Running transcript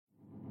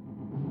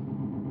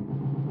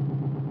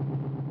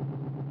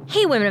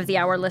Hey, Women of the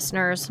Hour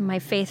listeners, my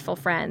faithful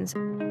friends.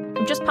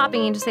 I'm just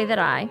popping in to say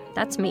that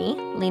that's me,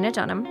 Lena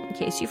Dunham, in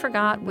case you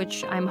forgot,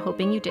 which I'm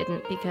hoping you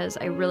didn't, because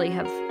I really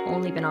have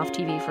only been off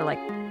TV for like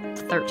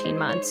 13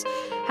 months,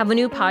 have a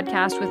new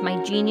podcast with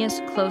my genius,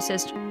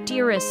 closest,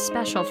 dearest,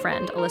 special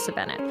friend, Alissa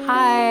Bennet.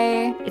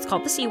 Hi. It's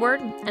called The C Word,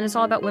 and it's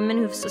all about women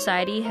who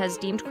society has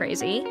deemed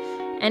crazy.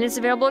 And it's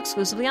available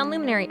exclusively on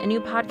Luminary, a new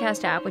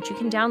podcast app, which you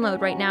can download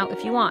right now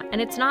if you want.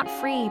 And it's not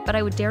free, but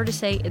I would dare to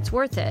say it's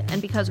worth it.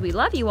 And because we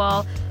love you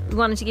all, we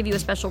wanted to give you a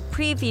special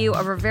preview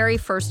of our very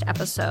first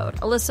episode.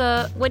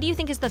 Alissa, what do you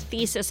think is the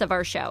thesis of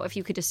our show, if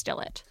you could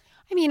distill it?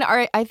 I mean,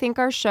 I think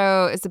our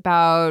show is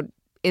about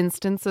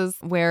instances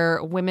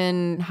where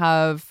women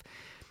have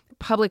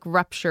public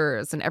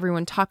ruptures and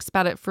everyone talks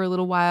about it for a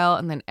little while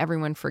and then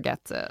everyone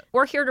forgets it.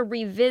 We're here to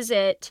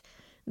revisit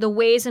the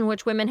ways in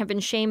which women have been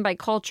shamed by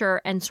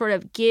culture and sort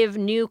of give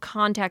new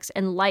context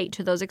and light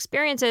to those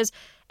experiences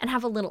and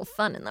have a little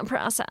fun in the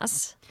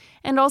process.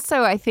 And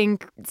also, I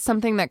think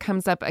something that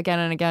comes up again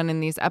and again in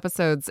these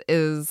episodes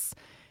is,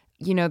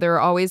 you know, there are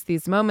always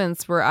these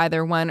moments where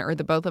either one or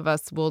the both of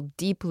us will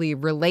deeply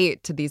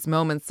relate to these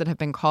moments that have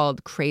been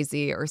called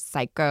crazy or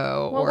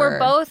psycho. Well, we're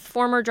both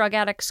former drug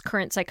addicts,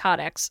 current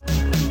psychotics.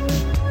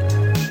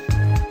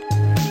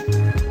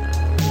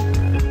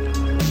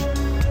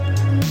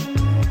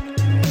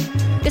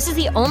 This is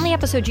the only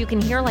episode you can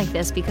hear like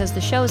this because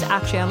the show is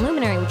actually on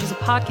Luminary, which is a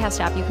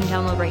podcast app you can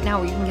download right now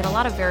where you can get a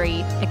lot of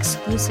very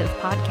exclusive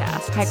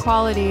podcasts. High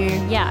quality.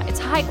 Yeah, it's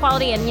high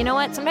quality. And you know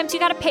what? Sometimes you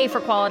got to pay for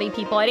quality,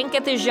 people. I didn't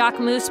get this Jacques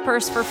Mousse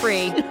purse for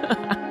free.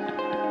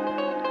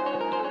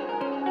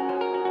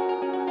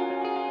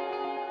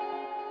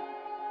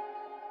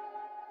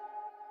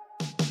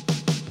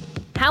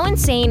 How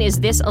insane is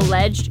this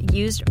alleged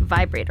used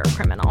vibrator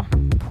criminal?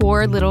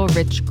 Poor little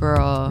rich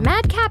girl.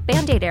 Madcap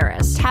Band-Aid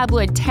heiress.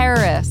 Tabloid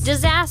terrorist.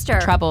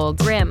 Disaster. Troubled.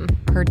 Grim.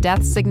 Her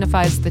death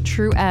signifies the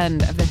true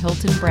end of the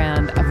Hilton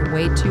brand of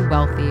way too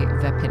wealthy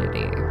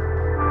vapidity.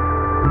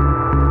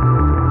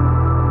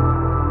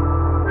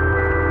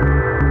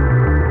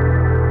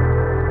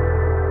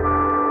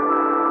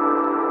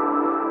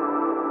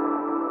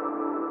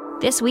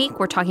 This week,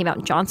 we're talking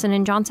about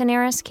Johnson & Johnson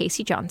heiress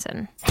Casey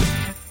Johnson.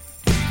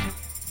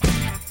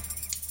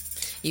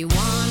 You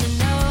wanna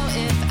know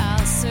if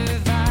I'll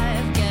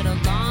survive, get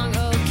along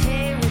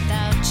okay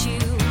without you.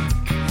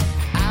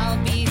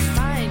 I'll be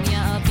fine,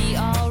 yeah, I'll be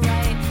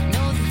alright.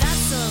 No,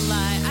 that's a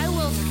lie, I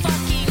will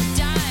fucking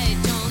die.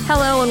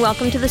 Hello and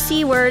welcome to The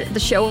C Word, the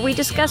show where we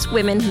discuss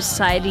women who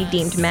society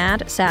deemed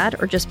mad,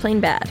 sad, or just plain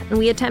bad. And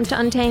we attempt to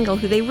untangle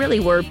who they really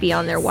were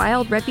beyond their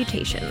wild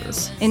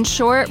reputations. In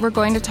short, we're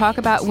going to talk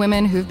about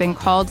women who've been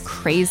called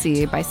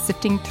crazy by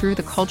sifting through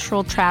the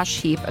cultural trash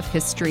heap of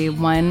history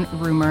one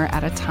rumor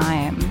at a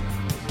time.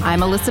 I'm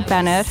Alissa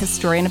Bennet,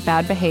 historian of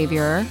bad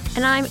behavior.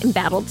 And I'm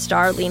embattled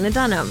star Lena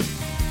Dunham.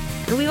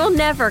 And we will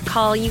never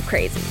call you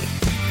crazy.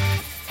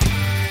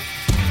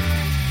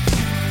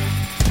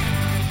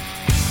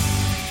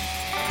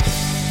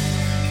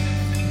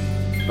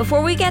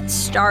 Before we get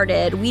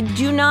started, we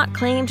do not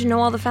claim to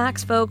know all the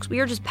facts, folks. We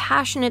are just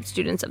passionate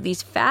students of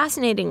these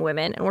fascinating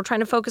women, and we're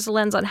trying to focus a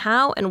lens on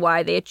how and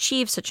why they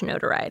achieve such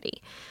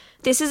notoriety.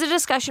 This is a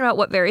discussion about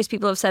what various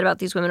people have said about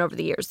these women over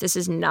the years. This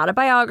is not a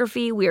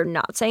biography. We are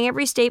not saying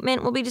every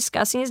statement we'll be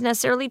discussing is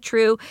necessarily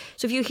true.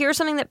 So if you hear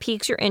something that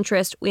piques your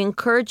interest, we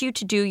encourage you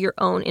to do your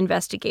own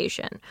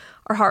investigation.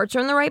 Our hearts are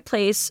in the right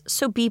place,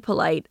 so be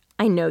polite.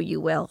 I know you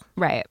will.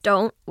 Right.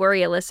 Don't worry,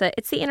 Alissa.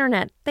 It's the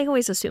internet. They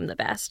always assume the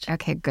best.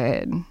 Okay,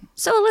 good.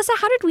 So, Alissa,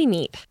 how did we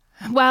meet?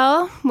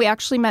 Well, we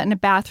actually met in a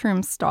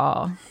bathroom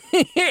stall,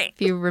 if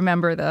you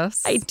remember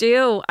this. I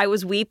do. I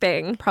was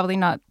weeping. Probably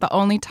not the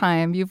only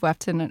time you've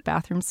wept in a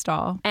bathroom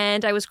stall.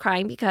 And I was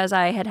crying because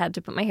I had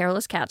to put my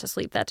hairless cat to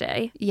sleep that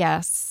day.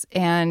 Yes,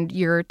 and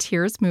your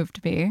tears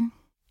moved me.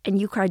 And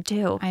you cried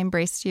too. I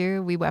embraced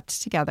you. We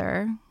wept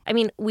together. I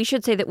mean, we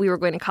should say that we were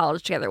going to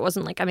college together. It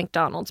wasn't like a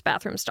McDonald's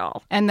bathroom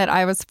stall. And that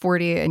I was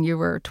 40 and you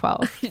were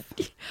 12.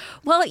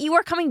 Well, you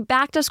were coming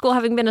back to school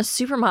having been a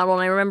supermodel.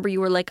 And I remember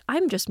you were like,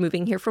 I'm just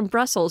moving here from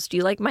Brussels. Do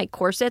you like my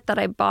corset that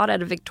I bought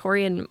at a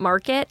Victorian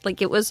market?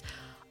 Like, it was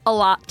a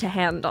lot to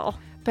handle.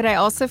 But I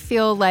also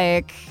feel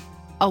like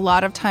a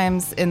lot of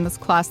times in this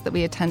class that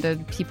we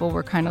attended, people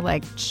were kind of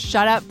like,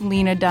 shut up,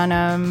 Lena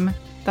Dunham.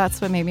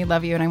 That's what made me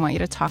love you, and I want you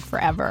to talk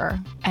forever.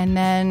 And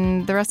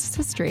then the rest is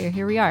history.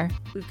 Here we are.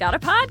 We've got a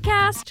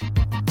podcast.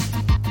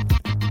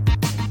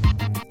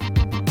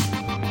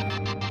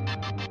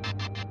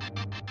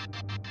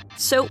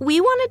 So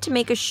we wanted to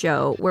make a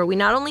show where we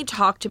not only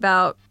talked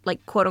about,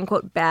 like,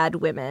 quote-unquote bad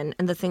women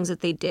and the things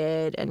that they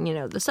did and, you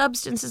know, the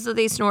substances that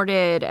they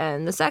snorted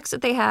and the sex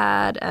that they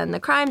had and the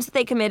crimes that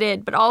they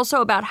committed, but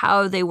also about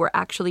how they were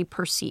actually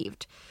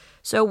perceived.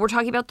 So we're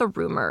talking about the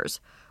rumors.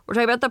 We're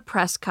talking about the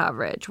press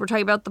coverage. We're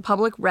talking about the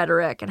public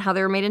rhetoric and how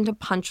they were made into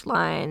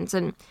punchlines.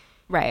 And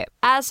right.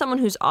 As someone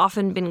who's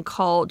often been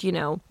called, you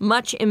know,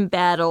 much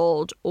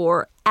embattled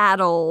or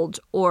addled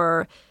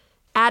or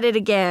at it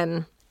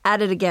again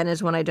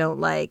is one I don't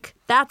like.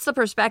 That's the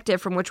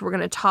perspective from which we're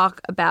going to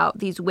talk about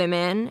these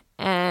women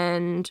and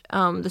and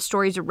the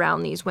stories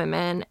around these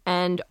women,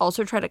 and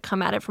also try to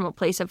come at it from a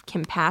place of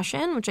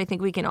compassion, which I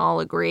think we can all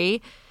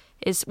agree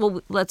is,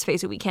 well, let's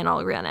face it, we can't all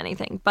agree on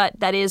anything, but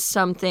that is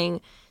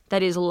something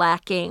that is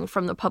lacking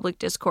from the public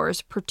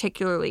discourse,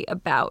 particularly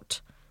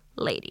about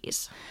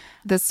ladies.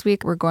 This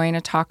week, we're going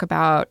to talk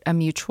about a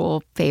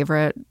mutual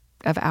favorite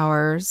of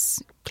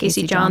ours,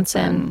 Casey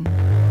Johnson.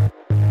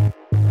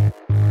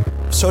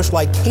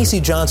 Socialite Casey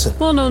Johnson.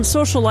 Well-known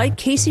socialite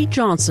Casey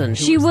Johnson.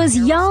 She was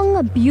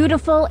young,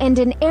 beautiful, and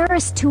an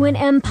heiress to an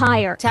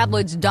empire.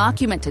 Tabloids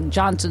documented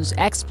Johnson's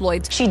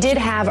exploits. She did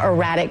have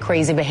erratic,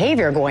 crazy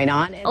behavior going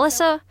on.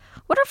 Alyssa,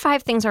 what are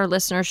 5 things our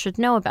listeners should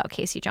know about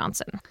Casey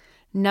Johnson?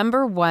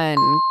 Number 1,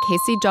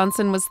 Casey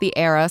Johnson was the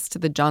heiress to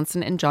the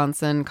Johnson &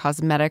 Johnson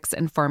cosmetics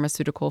and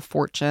pharmaceutical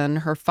fortune.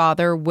 Her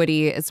father,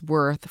 Woody, is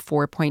worth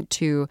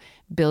 $4.2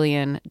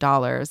 billion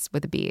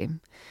with a B.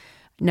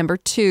 Number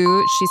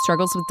 2, she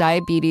struggles with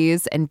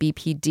diabetes and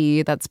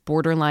BPD, that's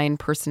borderline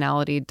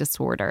personality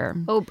disorder.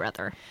 Oh,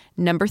 brother.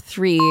 Number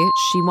 3,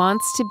 she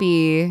wants to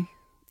be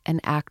an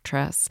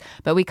actress,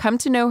 but we come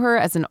to know her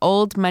as an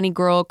old money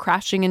girl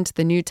crashing into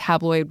the new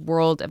tabloid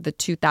world of the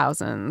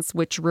 2000s,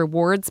 which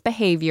rewards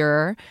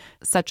behavior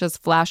such as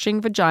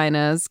flashing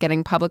vaginas,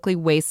 getting publicly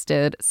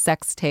wasted,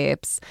 sex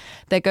tapes,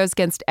 that goes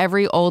against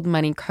every old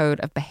money code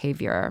of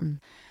behavior.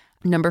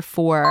 Number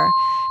 4,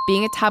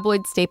 being a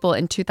tabloid staple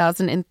in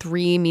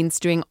 2003 means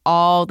doing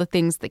all the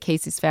things that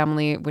Casey's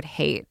family would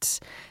hate.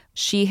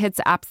 She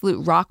hits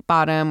absolute rock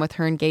bottom with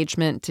her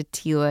engagement to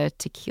Tila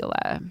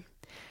Tequila.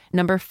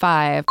 Number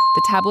 5,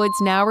 the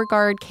tabloids now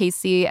regard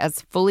Casey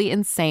as fully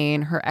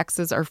insane. Her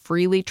exes are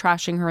freely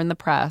trashing her in the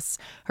press.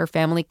 Her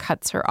family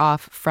cuts her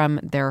off from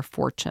their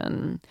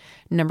fortune.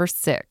 Number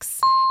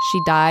 6, she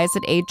dies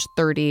at age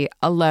 30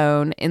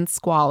 alone in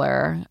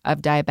squalor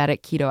of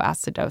diabetic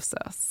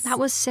ketoacidosis. That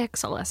was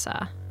 6,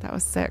 Alyssa. That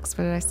was 6.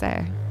 What did I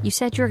say? You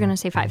said you were going to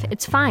say 5.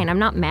 It's fine. I'm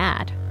not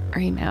mad. Are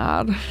you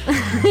mad?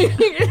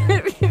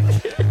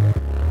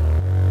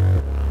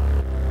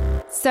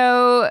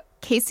 So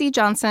Casey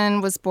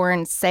Johnson was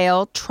born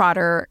Sale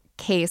Trotter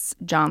Case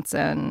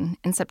Johnson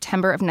in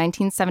September of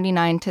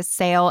 1979 to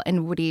Sale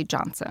and Woody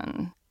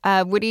Johnson.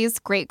 Woody's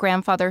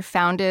great-grandfather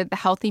founded the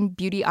healthy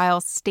beauty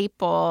aisle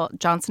staple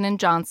Johnson &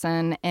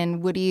 Johnson,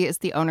 and Woody is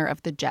the owner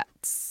of the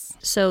Jets.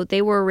 So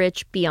they were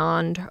rich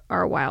beyond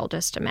our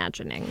wildest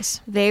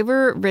imaginings. They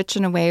were rich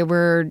in a way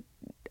where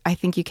I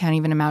think you can't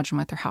even imagine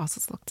what their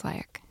houses looked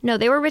like. No,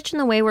 they were rich in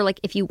the way where, like,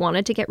 if you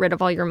wanted to get rid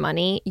of all your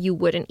money, you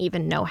wouldn't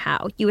even know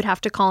how. You would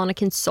have to call in a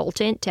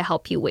consultant to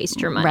help you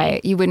waste your money.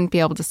 Right. You wouldn't be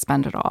able to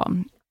spend it all.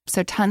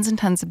 So tons and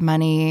tons of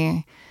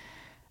money.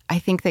 I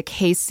think that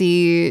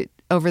Casey,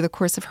 over the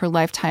course of her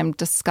lifetime,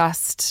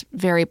 discussed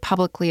very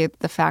publicly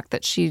the fact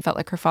that she felt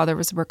like her father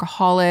was a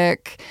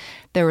workaholic.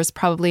 There was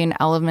probably an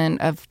element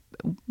of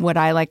what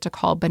I like to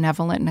call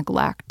benevolent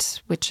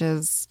neglect, which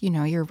is, you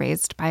know, you're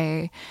raised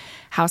by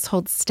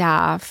household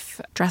staff,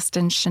 dressed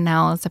in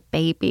Chanel as a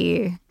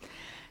baby.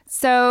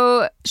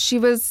 So she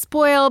was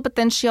spoiled, but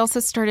then she also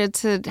started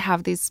to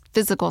have these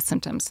physical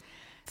symptoms,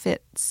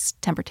 fits,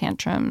 temper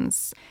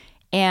tantrums,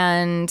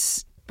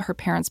 and her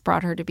parents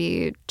brought her to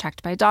be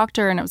checked by a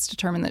doctor, and it was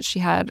determined that she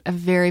had a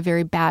very,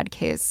 very bad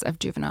case of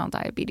juvenile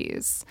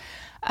diabetes,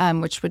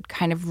 which would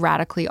kind of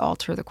radically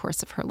alter the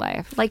course of her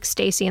life. Like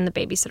Stacy in the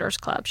Babysitter's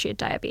Club, she had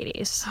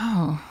diabetes.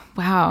 Oh,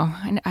 wow.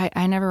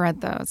 I never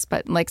read those,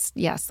 but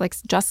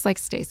just like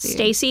Stacy.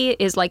 Stacy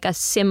is like a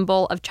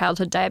symbol of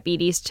childhood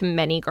diabetes to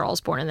many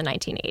girls born in the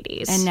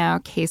 1980s. And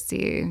now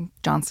Casey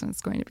Johnson is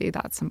going to be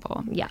that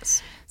symbol.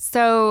 Yes.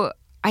 So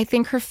I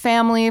think her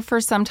family for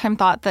some time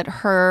thought that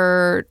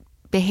her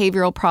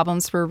behavioral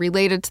problems were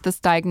related to this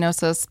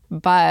diagnosis,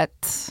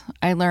 but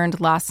I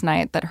learned last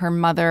night that her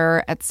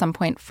mother, at some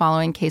point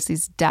following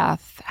Casey's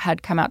death,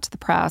 had come out to the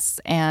press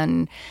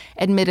and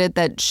admitted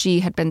that she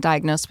had been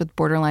diagnosed with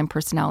borderline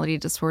personality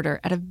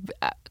disorder at a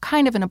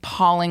kind of an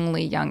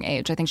appallingly young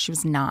age. I think she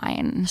was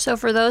 9. So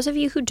for those of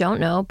you who don't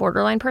know,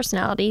 borderline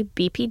personality,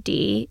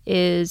 BPD,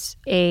 is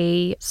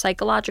a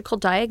psychological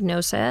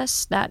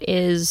diagnosis that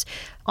is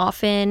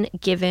often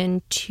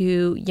given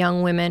to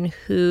young women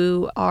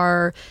who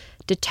are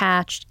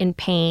detached, in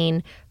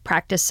pain,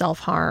 practice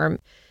self-harm.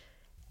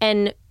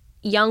 And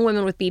young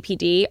women with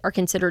BPD are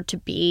considered to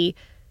be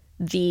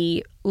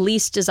the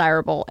least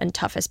desirable and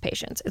toughest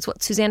patients. It's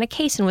what Susanna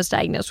Kaysen was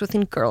diagnosed with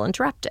in Girl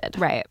Interrupted.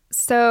 Right.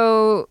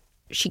 So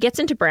she gets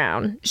into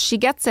Brown. She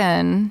gets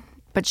in,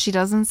 but she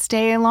doesn't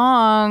stay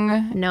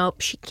long.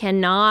 Nope, she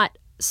cannot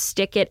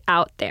stick it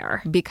out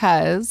there.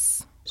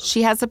 Because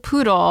she has a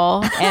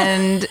poodle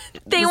and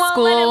they won't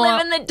let it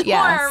live in the dorm.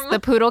 Yes, the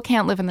poodle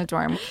can't live in the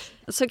dorm.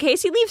 So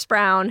Casey leaves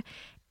Brown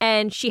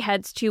and she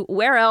heads to,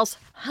 where else?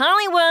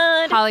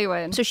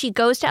 Hollywood. So she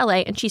goes to LA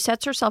and she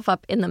sets herself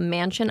up in the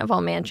mansion of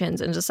all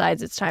mansions and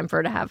decides it's time for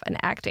her to have an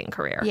acting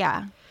career.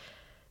 Yeah.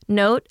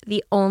 Note,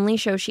 the only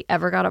show she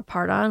ever got a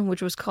part on,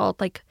 which was called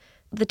like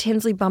The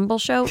Tinsley Bumble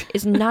Show,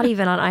 is not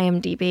even on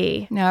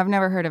IMDb. No, I've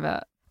never heard of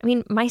it. I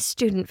mean, my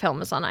student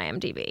film is on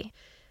IMDb.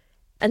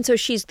 And so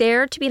she's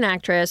there to be an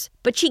actress,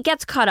 but she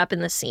gets caught up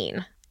in the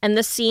scene. And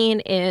the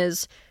scene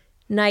is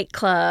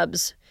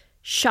nightclubs,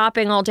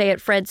 shopping all day at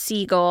Fred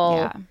Segal.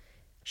 Yeah.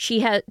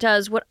 She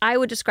does what I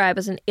would describe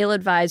as an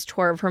ill-advised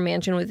tour of her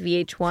mansion with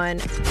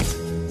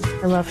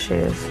VH1. I love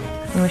shoes.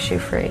 I'm a shoe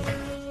freak.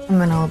 I'm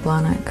Manolo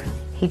Blahnik.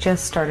 He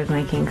just started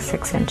making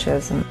 6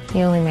 inches, and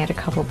he only made a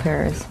couple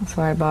pairs,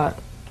 so I bought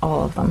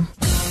all of them.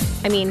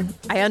 I mean,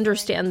 I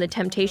understand the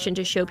temptation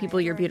to show people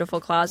your beautiful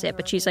closet,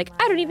 but she's like,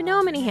 I don't even know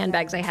how many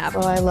handbags I have.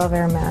 Well, I love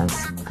Hermes.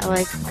 I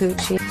like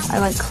Gucci. I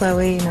like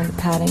Chloe, the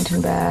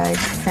Paddington bag.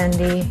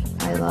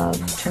 Fendi. I love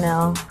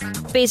Chanel.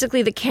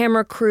 Basically, the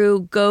camera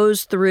crew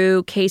goes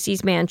through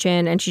Casey's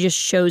mansion, and she just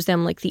shows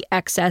them, like, the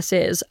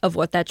excesses of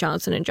what that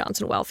Johnson &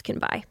 Johnson wealth can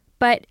buy.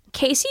 But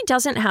Casey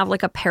doesn't have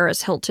like a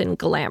Paris Hilton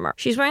glamour.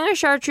 She's wearing a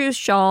chartreuse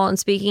shawl and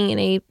speaking in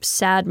a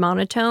sad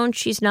monotone.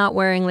 She's not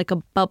wearing like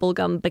a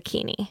bubblegum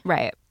bikini.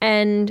 Right.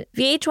 And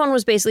VH1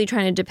 was basically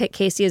trying to depict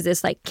Casey as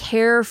this like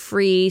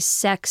carefree,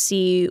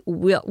 sexy,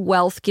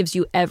 wealth gives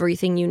you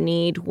everything you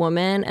need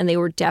woman. And they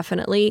were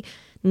definitely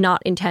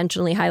not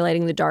intentionally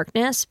highlighting the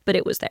darkness, but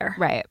it was there.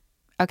 Right.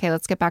 Okay,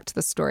 let's get back to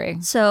the story.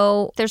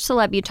 So they're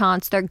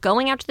celebutantes. They're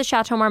going out to the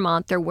Chateau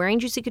Marmont. They're wearing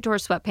Juicy Couture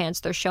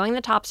sweatpants. They're showing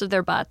the tops of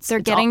their butts. They're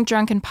getting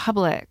drunk in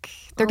public.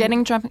 They're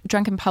getting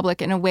drunk in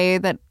public in a way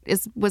that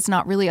was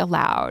not really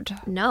allowed.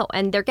 No,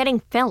 and they're getting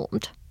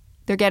filmed.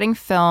 They're getting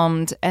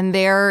filmed, and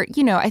they're,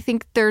 I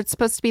think they're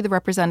supposed to be the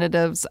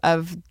representatives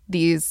of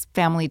these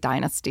family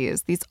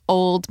dynasties, these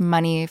old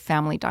money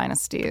family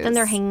dynasties. Then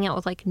they're hanging out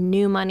with like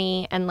new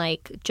money and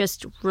like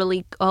just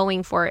really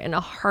going for it in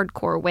a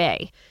hardcore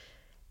way.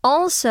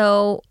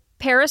 Also,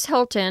 Paris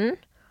Hilton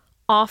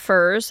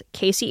offers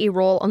Casey a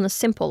role on The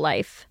Simple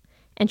Life,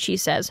 and she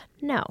says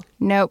no.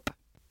 Nope.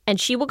 And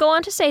she will go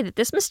on to say that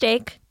this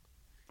mistake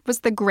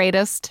was the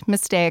greatest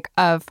mistake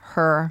of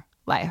her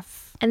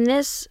life. And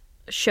this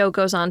show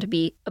goes on to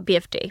be a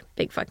BFD.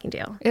 Big fucking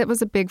deal. It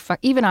was a big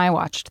even I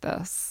watched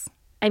this.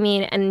 I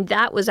mean, and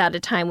that was at a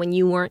time when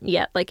you weren't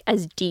yet like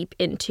as deep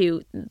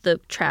into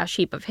the trash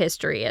heap of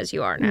history as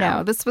you are now.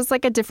 No, this was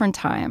like a different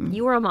time.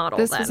 You were a model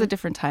then. This was a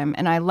different time,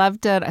 and I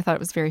loved it. I thought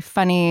it was very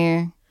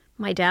funny.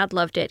 My dad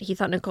loved it. He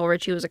thought Nicole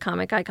Richie was a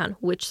comic icon,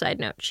 which, side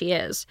note, she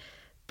is.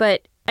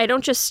 But I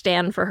don't just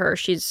stand for her.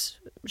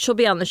 She'll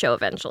be on the show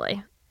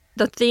eventually.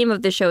 The theme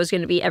of the show is going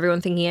to be everyone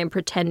thinking I'm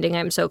pretending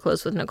I'm so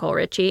close with Nicole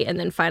Richie, and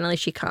then finally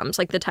she comes,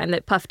 like the time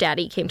that Puff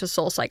Daddy came to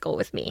Soul Cycle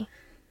with me.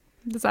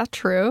 Is that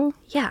true?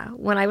 Yeah.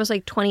 When I was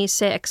like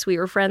 26, we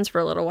were friends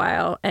for a little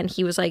while, and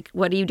he was like,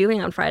 what are you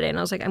doing on Friday? And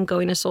I was like, I'm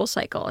going to Soul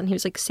Cycle. And he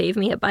was like, save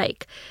me a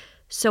bike.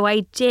 So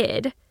I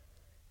did.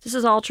 This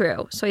is all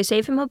true. So I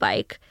save him a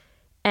bike,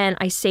 and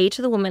I say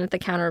to the woman at the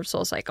counter of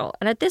Soul Cycle,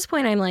 and at this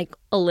point I'm like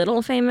a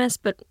little famous,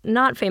 but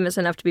not famous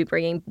enough to be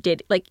bringing,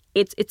 like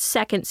it's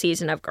second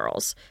season of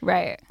Girls.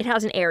 Right. It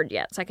hasn't aired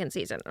yet, second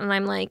season. And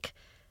I'm like,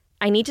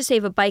 I need to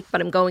save a bike, but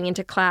I'm going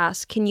into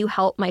class. Can you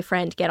help my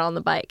friend get on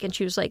the bike? And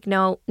she was like,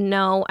 no,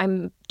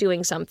 I'm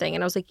doing something.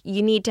 And I was like,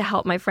 you need to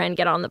help my friend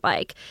get on the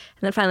bike.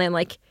 And then finally I'm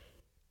like,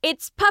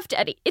 it's Puff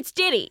Daddy. It's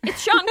Diddy.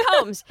 It's Sean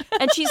Combs.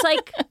 And she's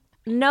like,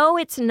 no,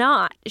 it's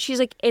not. She's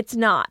like, it's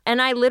not.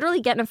 And I literally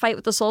get in a fight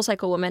with the Soul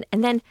Cycle woman.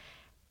 And then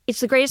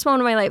it's the greatest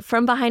moment of my life.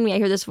 From behind me, I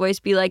hear this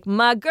voice be like,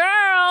 my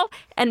girl.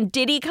 And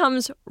Diddy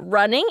comes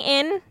running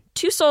in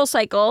to Soul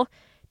Cycle,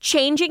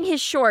 changing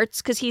his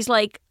shorts because he's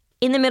like,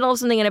 in the middle of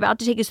something and about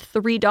to take his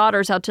 3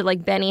 daughters out to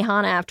like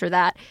Benihana after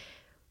that.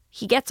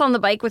 He gets on the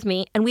bike with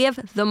me and we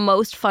have the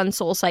most fun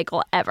Soul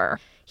Cycle ever.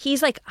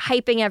 He's like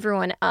hyping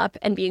everyone up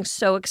and being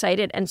so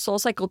excited, and Soul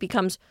Cycle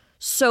becomes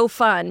so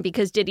fun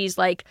because Diddy's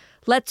like,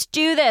 let's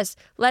do this.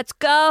 Let's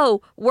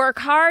go. Work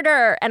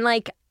harder. And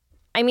like,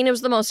 I mean, it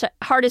was the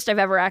hardest I've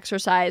ever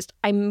exercised.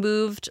 I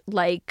moved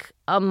like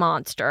a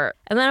monster.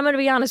 And then I'm going to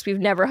be honest, we've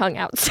never hung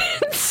out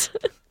since.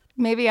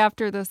 Maybe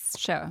after this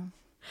show.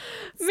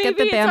 Maybe get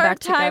the band it's our back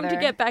time together.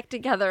 to get back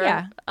together.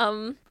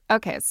 Yeah.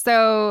 Okay,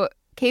 so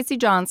Casey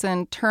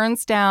Johnson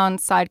turns down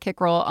sidekick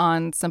role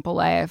on Simple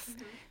Life.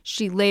 Mm-hmm.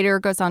 She later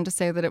goes on to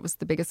say that it was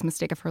the biggest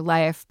mistake of her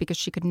life because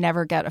she could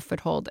never get a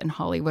foothold in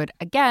Hollywood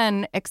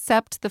again,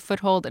 except the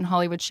foothold in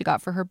Hollywood she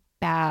got for her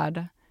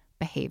bad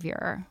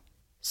behavior.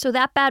 So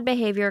that bad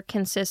behavior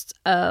consists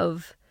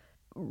of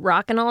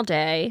rocking all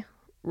day,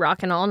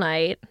 rocking all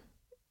night.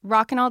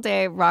 Rocking all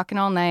day, rocking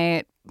all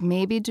night,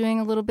 maybe doing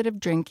a little bit of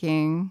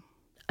drinking.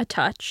 A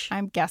touch.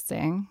 I'm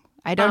guessing.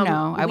 I don't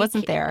know. I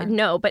wasn't there.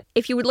 No, but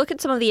if you would look at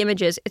some of the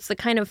images, it's the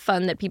kind of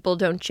fun that people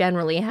don't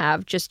generally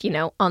have just,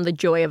 on the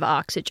joy of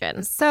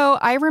oxygen. So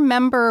I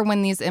remember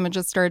when these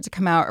images started to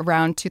come out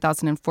around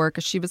 2004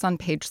 because she was on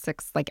Page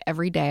 6 like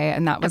every day,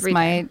 and that was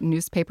my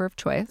newspaper of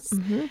choice.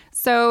 Mm-hmm.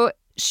 So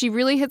she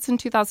really hits in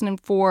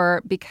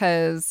 2004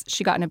 because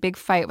she got in a big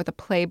fight with a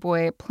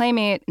Playboy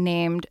playmate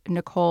named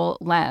Nicole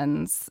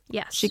Lenz.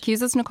 Yes. She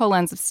accuses Nicole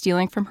Lenz of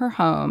stealing from her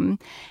home.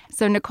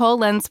 So Nicole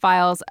Lenz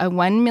files a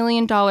 $1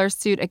 million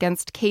suit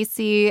against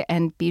Casey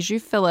and Bijou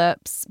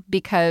Phillips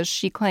because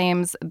she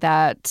claims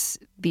that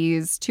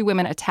these 2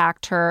 women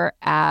attacked her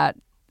at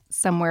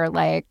somewhere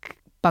like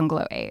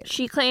Bungalow 8.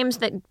 She claims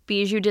that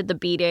Bijou did the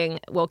beating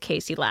while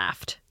Casey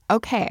laughed.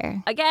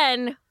 Okay.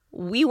 Again,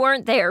 We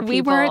weren't there, people.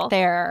 We weren't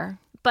there.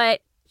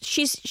 But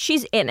she's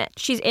in it.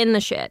 She's in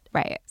the shit.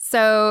 Right.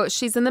 So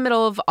she's in the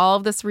middle of all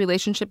of this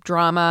relationship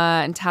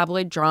drama and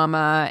tabloid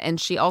drama, and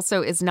she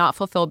also is not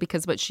fulfilled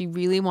because what she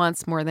really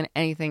wants more than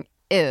anything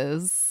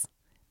is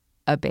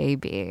a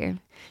baby.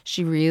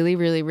 She really,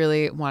 really,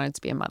 really wanted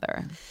to be a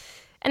mother.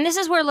 And this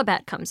is where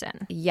Libet comes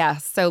in.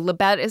 Yes. So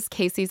Libet is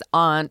Casey's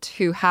aunt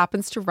who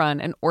happens to run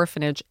an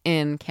orphanage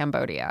in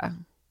Cambodia.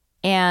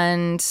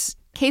 And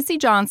Casey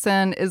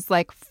Johnson is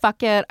like,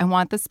 fuck it, I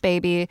want this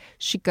baby.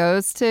 She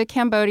goes to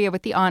Cambodia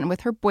with the aunt and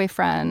with her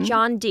boyfriend.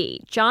 John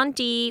D. John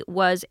D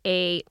was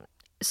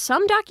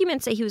some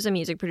documents say he was a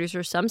music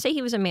producer, some say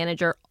he was a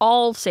manager,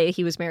 all say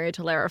he was married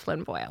to Lara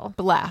Flynn Boyle.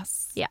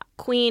 Bless. Yeah.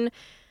 Queen.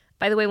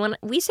 By the way, when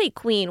we say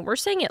queen, we're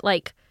saying it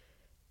like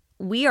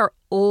we are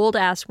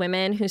old-ass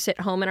women who sit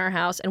home in our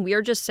house and we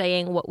are just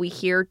saying what we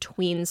hear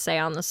tweens say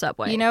on the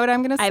subway. You know what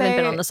I'm going to say? I haven't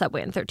been on the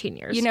subway in 13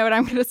 years. You know what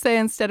I'm going to say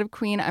instead of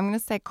queen? I'm going to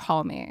say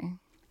call me.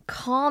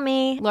 Call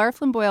me. Lara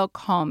Flynn Boyle,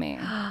 call me.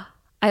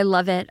 I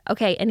love it.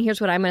 Okay, and here's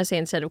what I'm going to say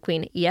instead of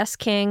queen. Yes,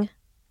 king.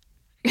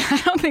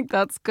 I don't think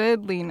that's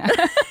good, Lena.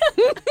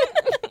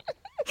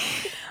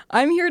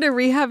 I'm here to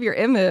rehab your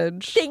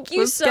image. Thank you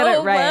Let's so get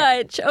it right.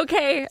 much.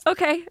 Okay.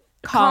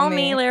 Call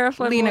me, Lara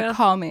Flynn Lena, Boyle.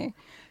 call me.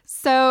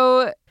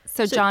 So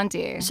John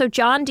D. So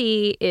John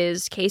D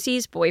is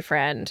Casey's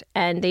boyfriend,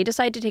 and they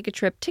decide to take a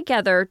trip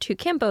together to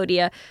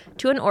Cambodia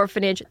to an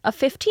orphanage, a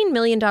 $15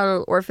 million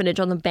orphanage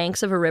on the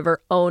banks of a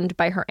river owned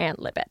by her Aunt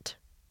Libet.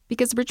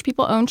 Because rich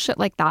people own shit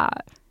like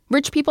that.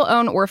 Rich people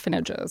own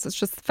orphanages. It's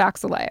just the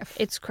facts of life.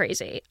 It's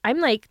crazy. I'm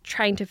like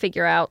trying to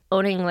figure out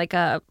owning like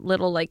a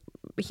little like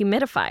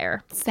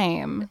humidifier.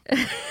 Same.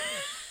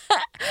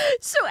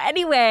 So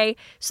anyway,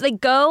 so they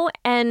go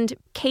and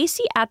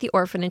Casey at the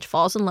orphanage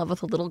falls in love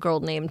with a little girl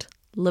named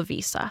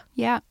Lavisa.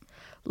 Yeah.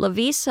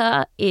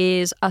 Lavisa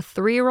is a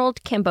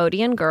 3-year-old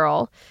Cambodian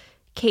girl.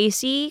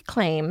 Casey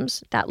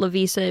claims that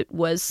Lavisa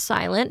was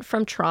silent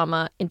from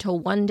trauma until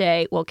one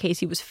day while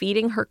Casey was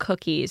feeding her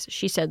cookies,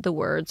 she said the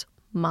words,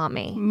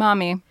 Mommy.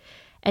 Mommy.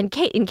 And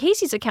in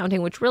Casey's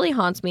accounting, which really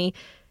haunts me,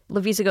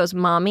 Lavisa goes,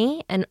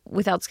 Mommy, and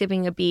without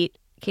skipping a beat,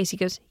 Casey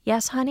goes,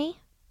 yes, honey?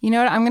 You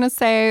know what? I'm going to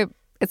say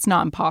it's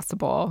not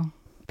impossible.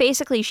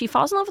 Basically, she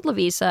falls in love with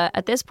Lavisa.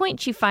 At this point,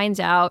 she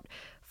finds out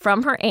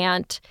from her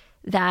aunt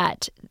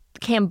that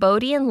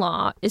Cambodian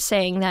law is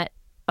saying that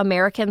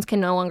Americans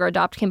can no longer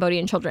adopt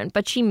Cambodian children.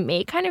 But she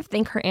may kind of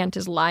think her aunt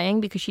is lying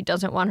because she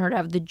doesn't want her to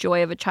have the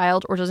joy of a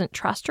child or doesn't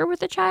trust her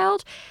with a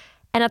child.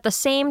 And at the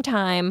same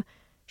time,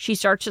 she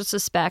starts to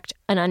suspect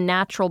an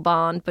unnatural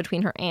bond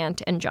between her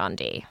aunt and John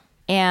D.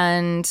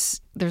 And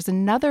there's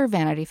another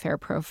Vanity Fair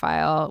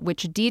profile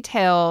which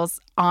details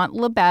Aunt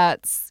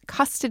Libet's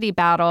custody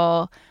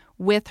battle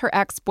with her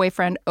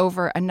ex-boyfriend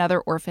over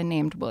another orphan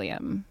named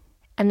William.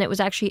 And it was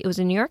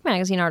a New York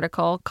Magazine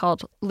article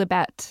called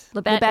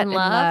Libet in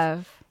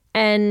Love.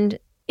 And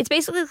it's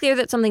basically clear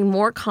that something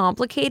more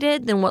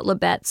complicated than what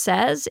Libet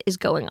says is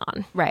going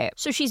on. Right.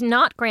 So she's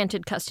not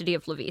granted custody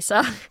of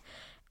Lavisa.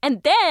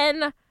 And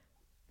then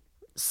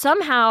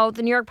somehow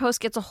the New York Post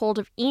gets a hold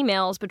of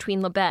emails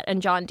between Libet and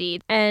John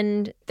D.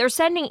 And they're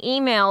sending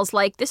emails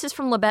like, this is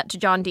from Libet to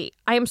John D.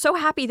 I am so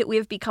happy that we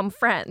have become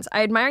friends.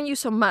 I admire you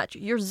so much.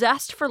 Your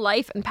zest for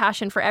life and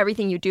passion for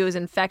everything you do is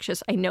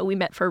infectious. I know we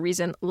met for a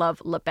reason. Love,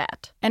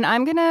 Libet. And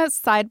I'm going to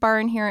sidebar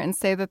in here and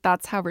say that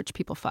that's how rich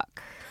people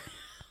fuck.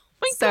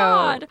 My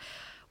God.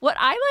 What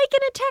I like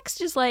in a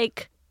text is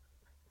like,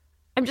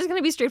 I'm just going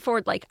to be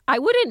straightforward. Like, I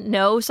wouldn't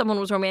know someone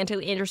was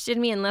romantically interested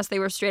in me unless they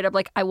were straight up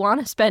like, I want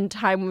to spend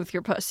time with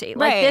your pussy.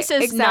 Like, right, this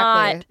is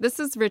not this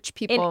is rich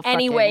people in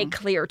any way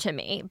clear to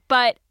me.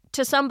 But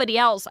to somebody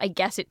else, I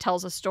guess it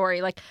tells a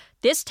story. Like,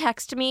 this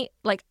text to me,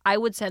 like, I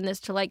would send this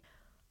to like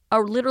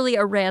literally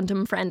a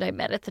random friend I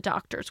met at the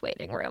doctor's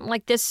waiting room.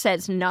 Like, this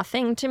says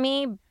nothing to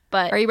me.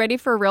 But are you ready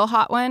for a real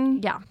hot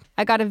one? Yeah.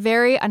 I got a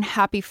very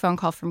unhappy phone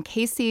call from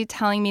Casey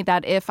telling me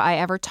that if I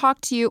ever talk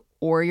to you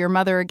or your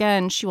mother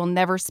again, she will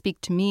never speak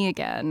to me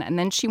again. And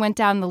then she went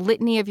down the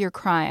litany of your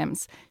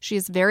crimes. She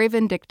is very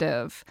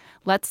vindictive.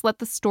 Let's let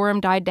the storm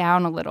die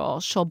down a little.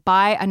 She'll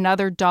buy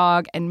another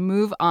dog and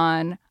move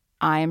on,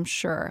 I'm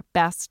sure.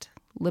 Best,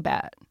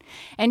 Libet.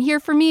 And here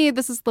for me,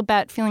 this is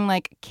Libet feeling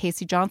like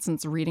Casey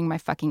Johnson's reading my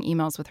fucking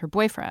emails with her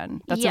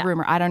boyfriend. That's a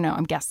rumor. I don't know.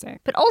 I'm guessing.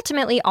 But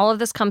ultimately, all of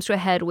this comes to a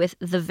head with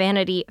the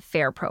Vanity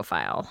Fair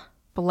profile.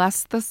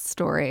 Bless the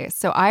story.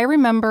 So I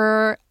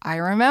remember,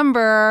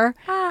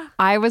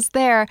 I was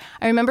there.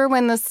 I remember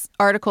when this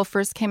article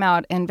first came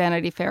out in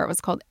Vanity Fair. It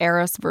was called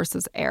Heiress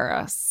versus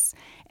Heiress.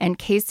 And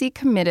Casey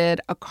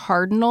committed a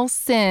cardinal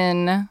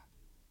sin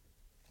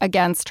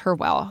against her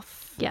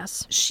wealth.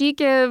 Yes. She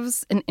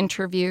gives an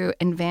interview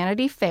in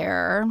Vanity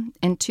Fair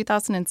in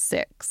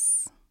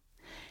 2006.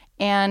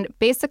 And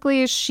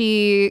basically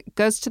she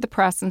goes to the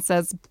press and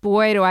says,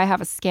 boy, do I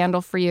have a scandal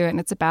for you. And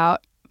it's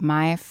about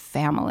my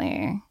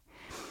family.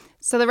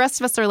 So the rest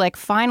of us are like,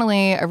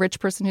 finally, a rich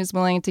person who's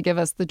willing to give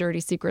us the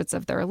dirty secrets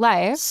of their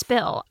life.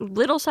 Spill.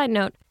 Little side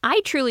note. I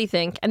truly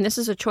think, and this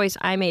is a choice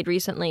I made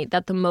recently,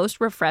 that the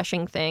most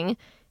refreshing thing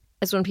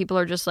is when people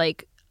are just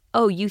like,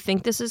 oh, you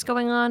think this is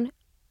going on?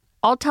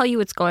 I'll tell you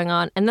what's going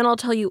on, and then I'll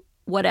tell you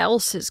what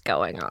else is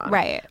going on.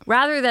 Right.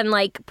 Rather than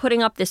like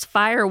putting up this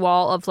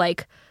firewall of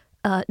like,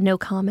 no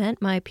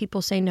comment. My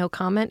people say no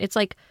comment. It's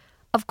like,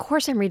 of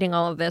course I'm reading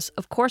all of this.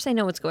 Of course I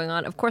know what's going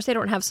on. Of course I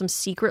don't have some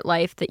secret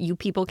life that you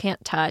people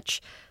can't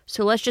touch.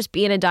 So let's just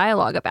be in a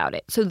dialogue about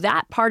it. So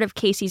that part of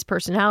Casey's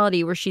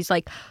personality where she's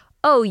like,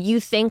 oh, you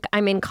think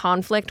I'm in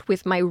conflict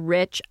with my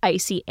rich,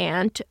 icy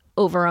aunt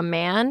over a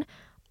man?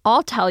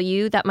 I'll tell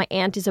you that my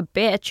aunt is a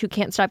bitch who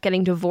can't stop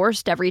getting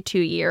divorced every 2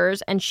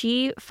 years, and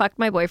she fucked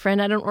my boyfriend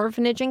at an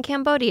orphanage in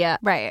Cambodia.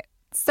 Right.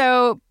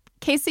 So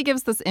Casey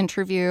gives this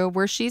interview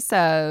where she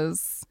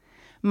says,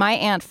 my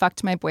aunt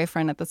fucked my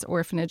boyfriend at this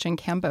orphanage in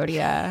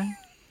Cambodia.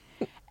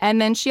 And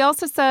then she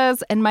also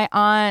says, and my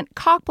aunt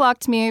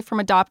cock-blocked me from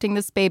adopting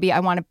this baby. I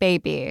want a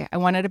baby. I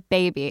wanted a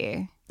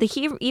baby.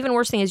 The even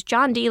worse thing is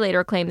John D.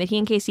 later claimed that he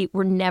and Casey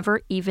were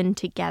never even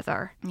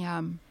together.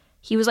 Yeah.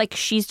 He was like,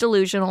 she's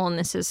delusional and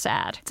this is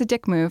sad. It's a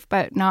dick move,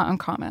 but not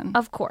uncommon.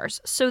 Of course.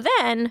 So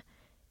then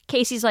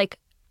Casey's like,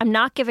 I'm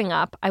not giving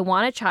up. I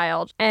want a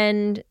child.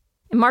 And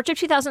in March of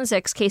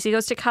 2006, Casey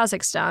goes to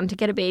Kazakhstan to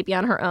get a baby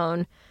on her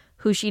own,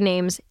 who she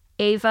names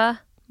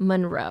Ava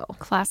Monroe.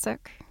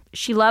 Classic.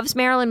 She loves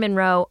Marilyn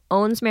Monroe,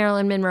 owns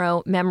Marilyn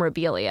Monroe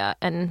memorabilia.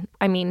 And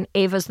I mean,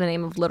 Ava's the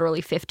name of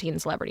literally 15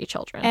 celebrity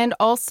children. And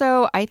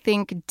also, I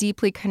think,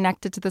 deeply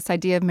connected to this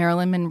idea of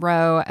Marilyn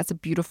Monroe as a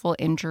beautiful,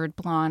 injured,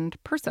 blonde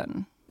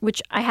person.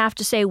 Which I have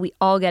to say, we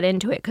all get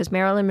into it because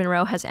Marilyn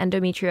Monroe has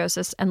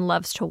endometriosis and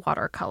loves to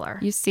watercolor.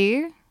 You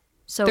see?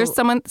 So there's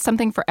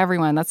something for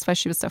everyone. That's why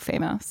she was so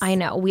famous. I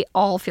know. We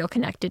all feel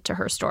connected to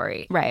her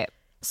story. Right.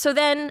 So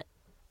then,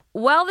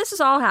 while this is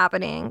all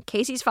happening,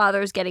 Casey's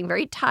father is getting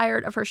very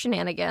tired of her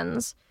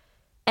shenanigans.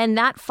 And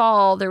that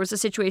fall, there was a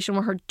situation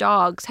where her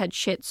dogs had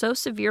shit so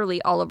severely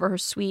all over her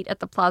suite at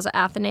the Plaza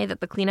Athénée that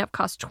the cleanup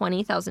cost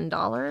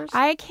 $20,000.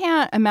 I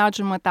can't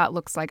imagine what that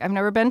looks like. I've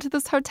never been to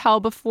this hotel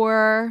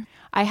before.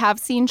 I have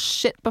seen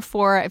shit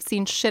before. I've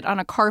seen shit on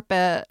a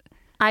carpet.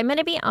 I'm going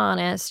to be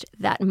honest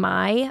that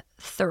my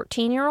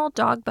 13-year-old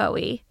dog,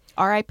 Bowie,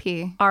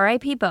 R.I.P.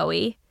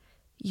 Bowie,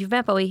 you've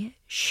met Bowie,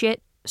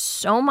 shit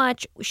so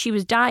much she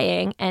was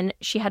dying, and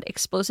she had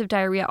explosive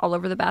diarrhea all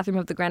over the bathroom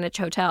of the Greenwich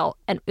Hotel.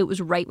 And it was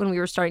right when we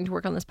were starting to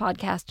work on this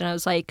podcast. And I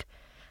was like,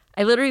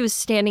 I literally was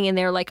standing in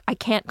there like, I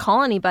can't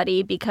call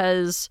anybody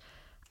because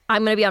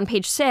I'm going to be on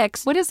page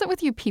 6. What is it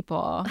with you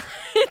people?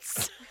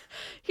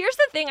 Here's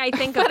the thing I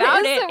think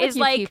about it is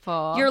like,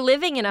 people? You're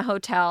living in a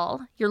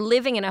hotel,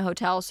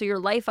 so your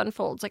life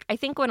unfolds. Like, I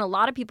think when a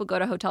lot of people go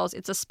to hotels,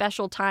 it's a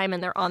special time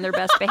and they're on their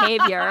best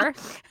behavior.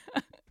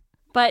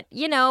 But,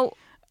 you know,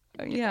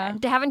 yeah.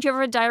 Haven't you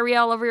ever had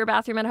diarrhea all over your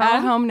bathroom at home?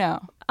 At home,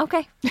 no.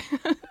 Okay.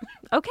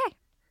 Okay.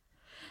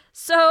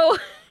 So,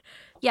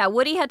 yeah,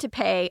 Woody had to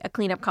pay a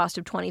cleanup cost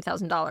of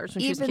 $20,000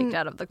 when she was kicked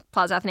out of the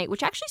Plaza Athénée,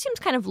 which actually seems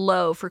kind of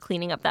low for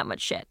cleaning up that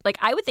much shit. Like,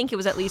 I would think it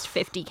was at least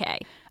 $50K.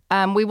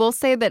 We will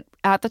say that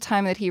at the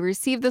time that he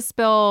received this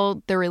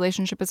bill, their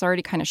relationship was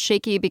already kind of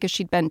shaky because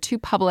she'd been too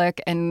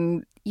public,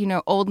 and, you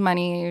know, old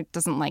money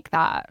doesn't like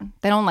that.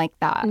 They don't like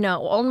that. No,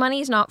 old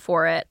money's not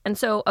for it. And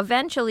so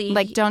eventually...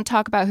 Like, don't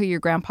talk about who your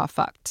grandpa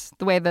fucked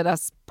the way that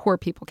us poor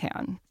people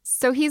can.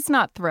 So he's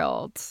not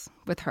thrilled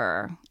with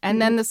her.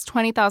 And then this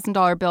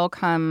 $20,000 bill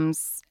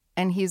comes,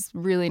 and he's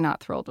really not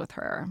thrilled with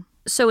her.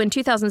 So in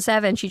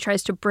 2007, she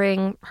tries to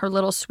bring her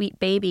little sweet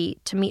baby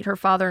to meet her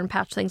father and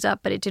patch things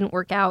up, but it didn't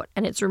work out.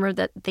 And it's rumored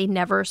that they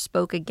never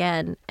spoke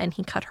again, and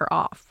he cut her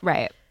off.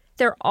 Right.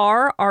 There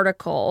are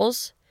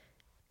articles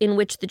in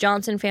which the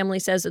Johnson family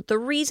says that the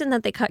reason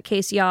that they cut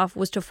Casey off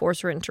was to force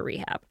her into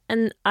rehab.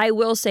 And I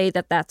will say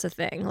that that's a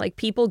thing. Like,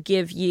 people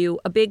give you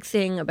a big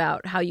thing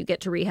about how you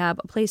get to rehab,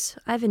 a place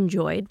I've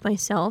enjoyed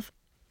myself.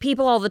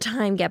 People all the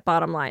time get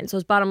bottom lines.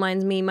 Those bottom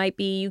lines might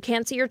be you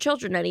can't see your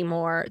children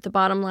anymore. The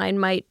bottom line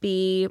might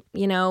be,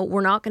 you know,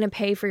 we're not going to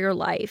pay for your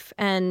life.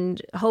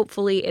 And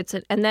hopefully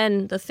and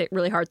then the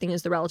really hard thing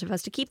is the relative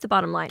has to keep the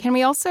bottom line. Can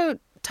we also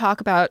talk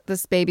about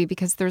this baby?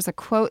 Because there's a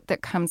quote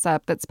that comes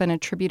up that's been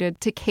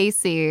attributed to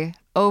Casey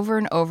over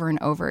and over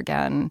and over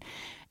again.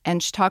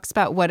 And she talks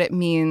about what it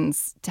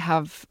means to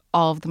have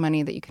all of the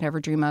money that you could ever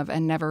dream of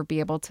and never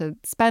be able to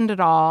spend it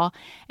all.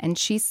 And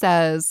she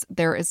says,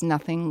 there is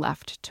nothing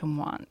left to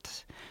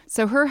want.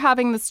 So her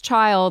having this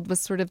child was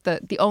sort of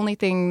the only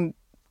thing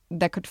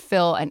that could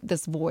fill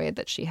this void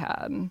that she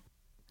had.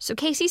 So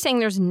Casey's saying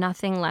there's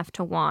nothing left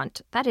to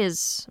want. That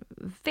is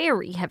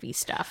very heavy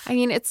stuff. I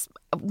mean, it's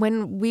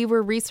when we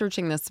were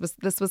researching this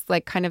was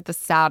like kind of the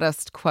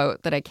saddest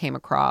quote that I came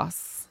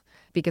across,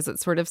 because it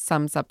sort of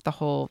sums up the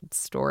whole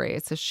story.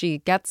 So she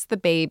gets the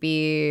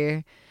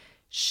baby,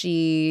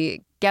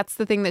 she gets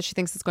the thing that she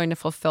thinks is going to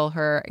fulfill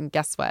her, and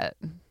guess what?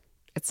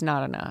 It's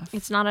not enough.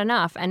 It's not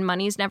enough. And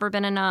money's never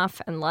been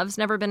enough, and love's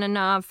never been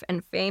enough,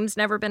 and fame's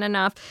never been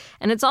enough.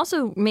 And it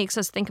also makes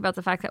us think about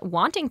the fact that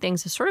wanting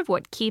things is sort of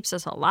what keeps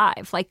us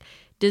alive. Like,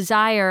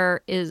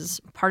 desire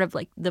is part of,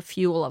 like, the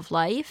fuel of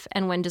life.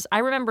 And I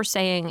remember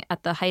saying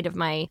at the height of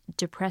my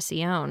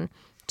depression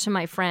to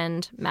my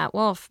friend, Matt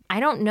Wolf, I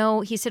don't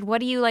know. He said, what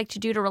do you like to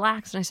do to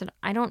relax? And I said,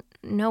 I don't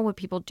know what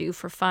people do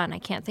for fun. I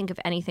can't think of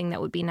anything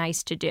that would be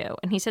nice to do.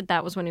 And he said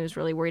that was when he was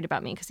really worried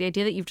about me, because the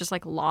idea that you've just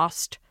like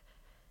lost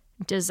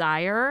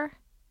desire.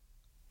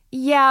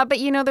 Yeah, but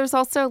there's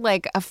also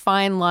like a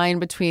fine line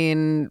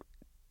between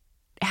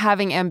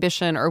having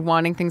ambition or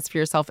wanting things for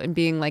yourself and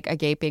being like a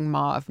gaping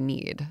maw of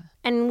need.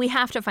 And we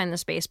have to find the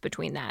space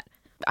between that.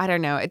 I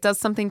don't know. It does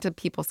something to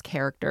people's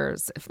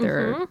characters if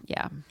they're,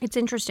 yeah. It's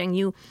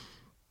interesting.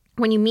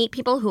 When you meet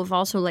people who have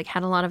also like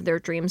had a lot of their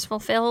dreams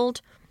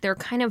fulfilled, they're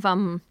kind of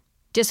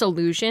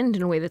disillusioned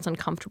in a way that's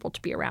uncomfortable to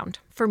be around.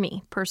 For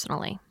me,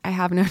 personally. I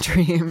have no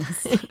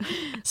dreams.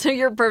 So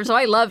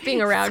I love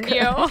being around you.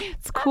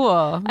 It's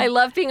cool. I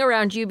love being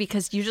around you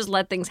because you just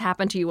let things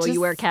happen to you while you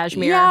wear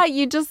cashmere. Yeah,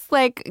 you just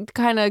like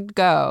kind of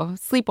go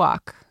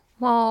sleepwalk.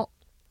 Well,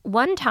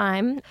 one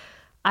time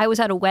I was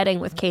at a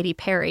wedding with Katy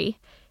Perry.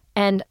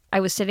 And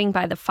I was sitting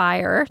by the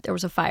fire. There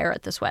was a fire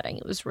at this wedding.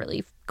 It was a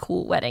really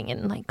cool wedding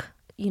in like,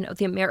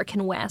 the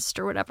American West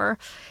or whatever.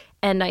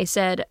 And she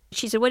said,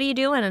 what are you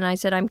doing? And I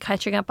said, I'm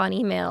catching up on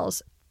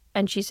emails.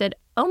 And she said,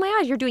 oh my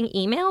God, you're doing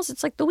emails?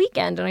 It's like the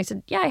weekend. And I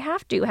said, yeah, I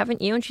have to.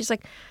 Haven't you? And she's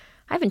like,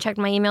 I haven't checked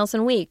my emails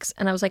in weeks.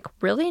 And I was like,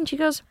 really? And she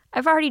goes,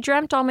 I've already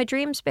dreamt all my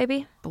dreams,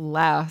 baby.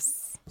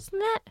 Bless. Isn't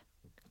that?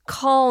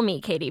 Call me,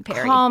 Katy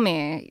Perry. Call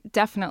me.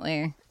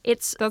 Definitely.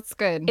 That's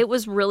good. It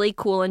was really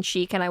cool and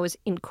chic, and I was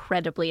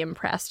incredibly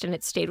impressed, and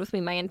it stayed with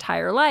me my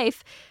entire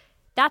life.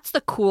 That's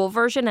the cool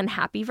version and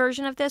happy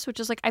version of this, which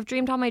is like, I've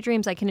dreamed all my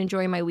dreams. I can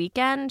enjoy my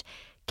weekend.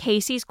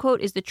 Casey's quote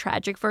is the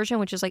tragic version,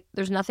 which is like,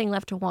 there's nothing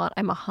left to want.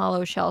 I'm a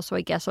hollow shell, so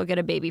I guess I'll get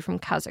a baby from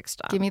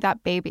Kazakhstan. Give me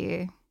that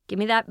baby. Give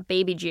me that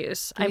baby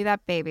juice. Give me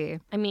that baby.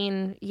 I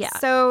mean, yeah.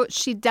 So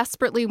she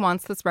desperately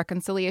wants this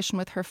reconciliation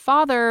with her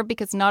father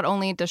because not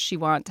only does she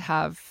want to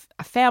have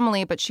a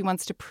family, but she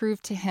wants to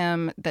prove to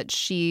him that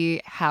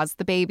she has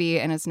the baby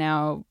and is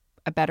now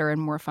a better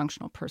and more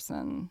functional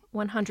person.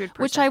 100%.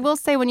 Which I will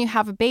say, when you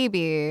have a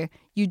baby,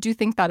 you do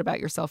think that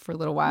about yourself for a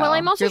little while. Well,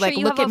 I'm also You're sure like,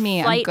 you look have at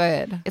me, I'm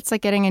good. It's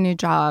like getting a new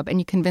job and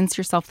you convince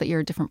yourself that you're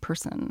a different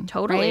person.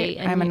 Totally.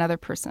 Right? I'm another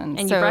person.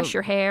 And you brush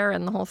your hair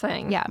and the whole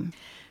thing. Yeah.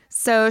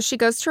 So she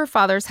goes to her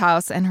father's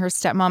house and her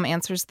stepmom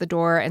answers the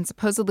door and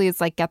supposedly is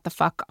like, get the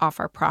fuck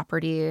off our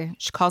property.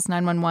 She calls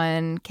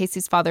 911.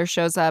 Casey's father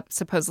shows up,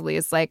 supposedly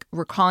is like,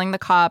 we're calling the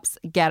cops.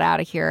 Get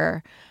out of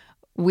here.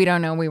 We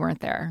don't know. We weren't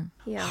there.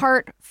 Yeah.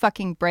 Heart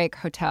fucking break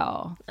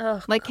hotel.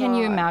 Oh, like, can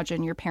you God.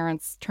 imagine your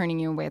parents turning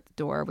you away at the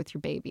door with your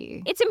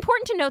baby? It's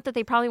important to note that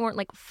they probably weren't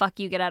like, fuck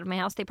you, get out of my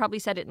house. They probably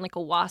said it in like a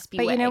waspy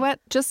way. But you know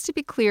what? Just to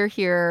be clear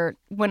here,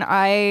 when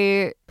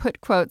I put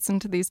quotes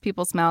into these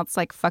people's mouths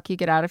like, fuck you,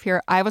 get out of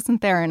here, I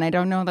wasn't there and I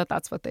don't know that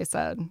that's what they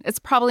said. It's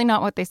probably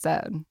not what they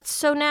said.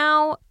 So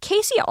now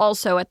Casey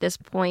also at this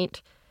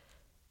point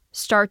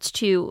starts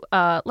to,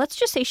 let's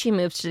just say she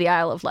moves to the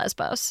Isle of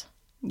Lesbos.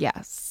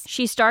 Yes.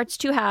 She starts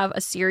to have a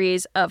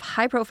series of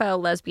high-profile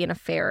lesbian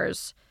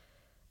affairs,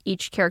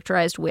 each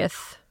characterized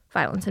with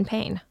violence and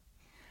pain.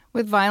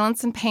 With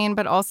violence and pain,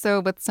 but also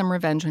with some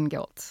revenge and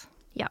guilt.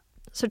 Yeah.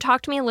 So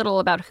talk to me a little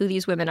about who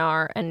these women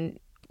are and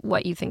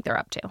what you think they're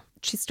up to.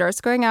 She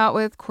starts going out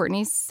with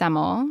Courtney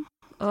Semmel,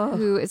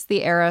 who is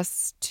the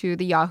heiress to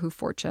the Yahoo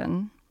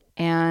fortune.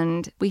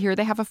 And we hear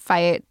they have a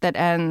fight that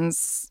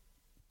ends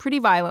pretty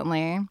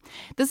violently.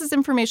 This is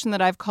information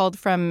that I've culled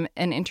from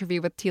an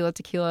interview with Tila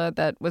Tequila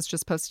that was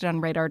just posted on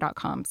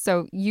radar.com.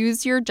 So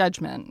use your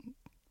judgment.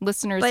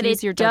 Listeners,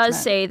 use your judgment. But it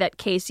does say that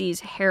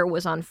Casey's hair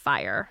was on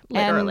fire,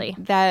 literally.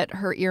 And that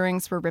her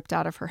earrings were ripped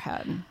out of her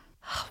head.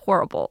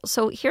 Horrible.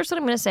 So here's what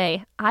I'm going to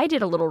say. I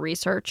did a little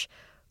research.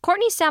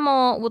 Courtney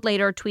Semmel would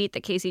later tweet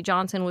that Casey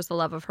Johnson was the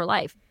love of her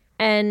life.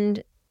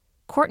 And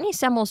Courtney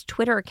Semmel's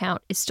Twitter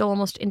account is still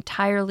almost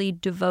entirely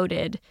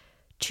devoted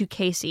to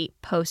Casey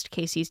post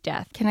Casey's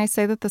death. Can I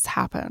say that this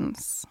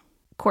happens?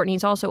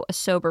 Courtney's also a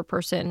sober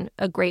person,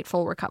 a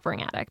grateful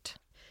recovering addict.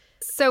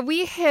 So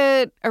we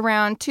hit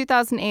around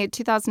 2008,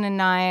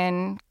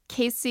 2009.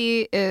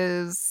 Casey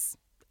is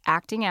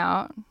acting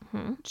out.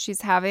 Mm-hmm. She's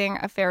having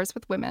affairs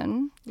with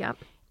women. Yep.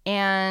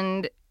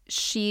 And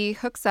she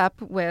hooks up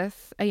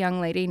with a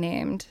young lady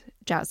named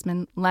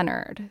Jasmine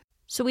Leonard.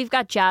 So we've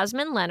got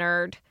Jasmine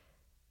Leonard,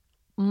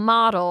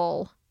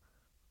 model,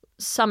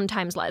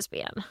 sometimes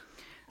lesbian.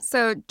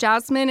 So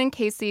Jasmine and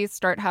Casey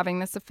start having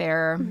this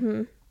affair.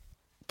 Mm-hmm.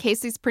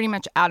 Casey's pretty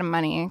much out of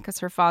money because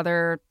her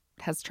father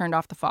has turned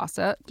off the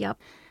faucet. Yep.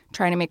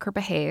 Trying to make her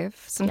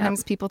behave.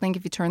 Sometimes people think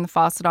if you turn the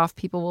faucet off,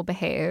 people will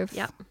behave.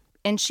 Yep.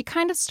 And she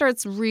kind of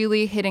starts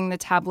really hitting the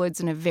tabloids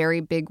in a very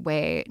big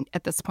way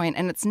at this point.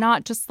 And it's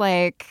not just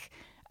like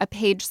a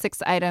page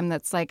 6 item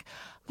that's like,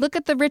 look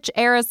at the rich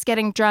heiress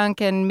getting drunk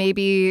and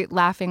maybe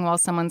laughing while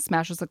someone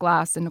smashes a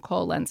glass in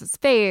Nicole Lenz's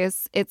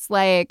face. It's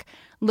like,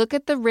 look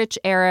at the rich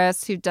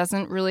heiress who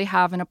doesn't really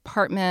have an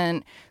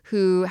apartment,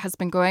 who has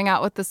been going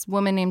out with this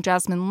woman named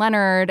Jasmine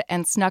Leonard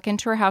and snuck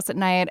into her house at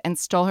night and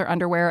stole her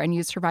underwear and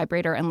used her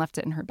vibrator and left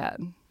it in her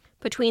bed.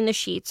 Between the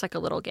sheets, like a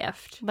little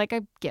gift. Like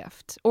a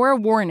gift or a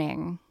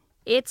warning.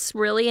 It's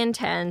really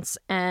intense,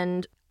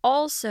 and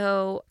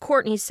Also,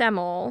 Courtney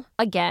Semmel,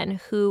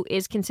 again, who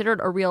is considered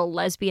a real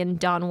lesbian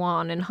Don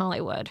Juan in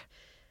Hollywood,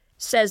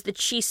 says that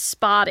she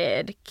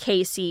spotted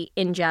Casey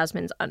in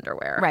Jasmine's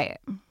underwear. Right.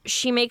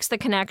 She makes the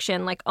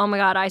connection, like, oh my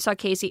God, I saw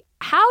Casey.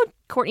 How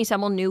Courtney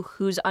Semmel knew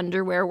whose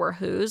underwear were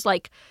whose?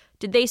 Like,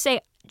 did they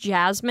say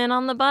Jasmine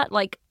on the butt?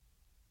 Like,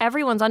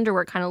 everyone's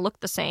underwear kind of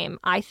looked the same,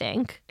 I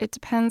think. It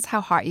depends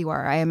how hot you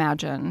are, I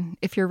imagine.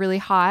 If you're really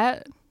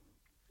hot,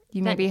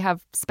 you maybe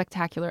have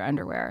spectacular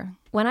underwear.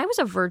 When I was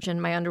a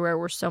virgin, my underwear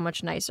were so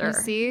much nicer. You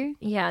see?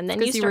 Yeah, and then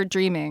because you were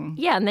dreaming.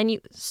 Yeah, and then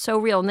so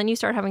real. And then you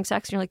start having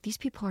sex, and you're like, these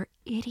people are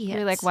idiots.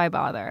 You're like, why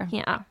bother?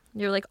 Yeah,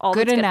 you're like, all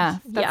good that's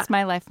enough. That's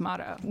my life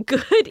motto.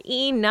 Good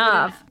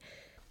enough.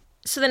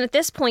 So then at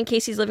this point,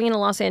 Casey's living in a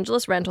Los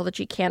Angeles rental that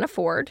she can't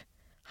afford,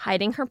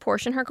 hiding her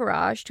Porsche in her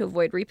garage to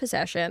avoid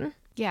repossession.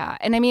 Yeah,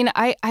 and I mean,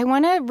 I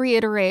want to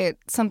reiterate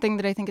something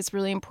that I think is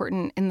really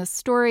important in the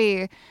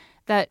story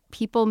that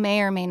people may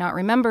or may not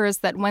remember is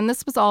that when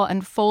this was all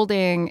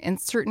unfolding in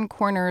certain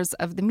corners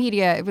of the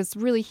media, it was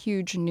really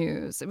huge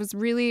news. It was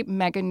really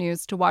mega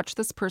news to watch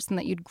this person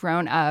that you'd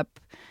grown up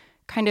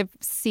kind of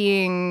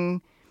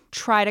seeing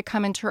try to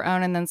come into her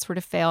own and then sort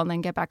of fail and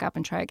then get back up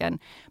and try again.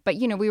 But,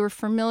 you know, we were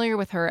familiar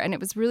with her, and it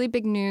was really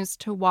big news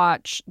to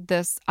watch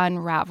this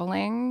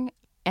unraveling.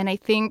 And I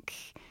think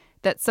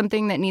that's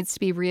something that needs to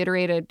be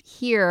reiterated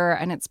here,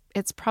 and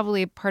it's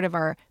probably part of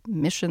our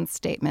mission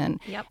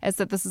statement, is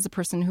that this is a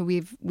person who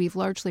we've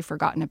largely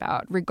forgotten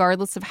about,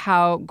 regardless of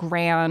how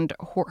grand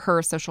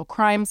her social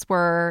crimes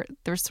were.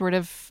 They're sort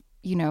of,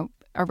 you know,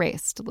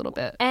 erased a little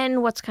bit.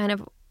 And what's kind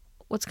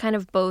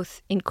of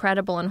both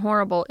incredible and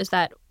horrible is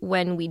that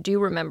when we do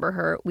remember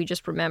her, we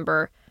just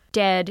remember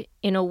dead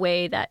in a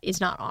way that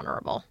is not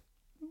honorable.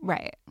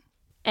 Right.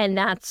 And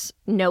that's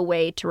no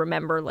way to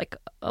remember, like,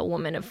 a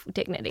woman of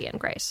dignity and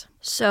grace.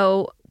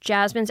 So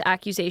Jasmine's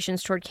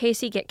accusations toward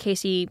Casey get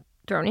Casey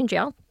thrown in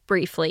jail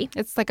briefly.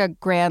 It's like a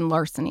grand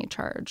larceny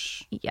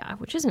charge. Yeah,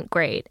 which isn't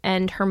great.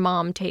 And her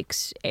mom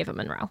takes Ava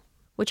Monroe,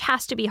 which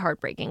has to be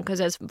heartbreaking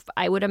because, as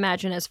I would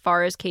imagine, as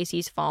far as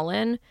Casey's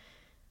fallen,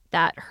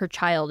 that her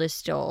child is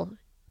still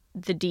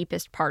the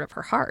deepest part of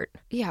her heart.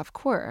 Yeah, of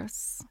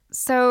course.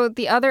 So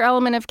the other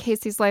element of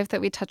Casey's life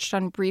that we touched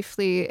on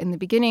briefly in the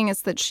beginning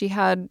is that she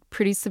had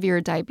pretty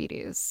severe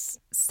diabetes.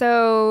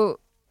 So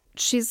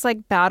she's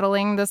like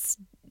battling this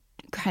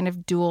kind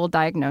of dual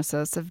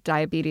diagnosis of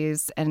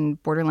diabetes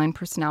and borderline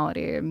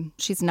personality.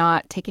 She's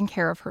not taking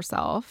care of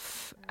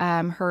herself.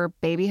 Her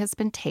baby has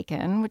been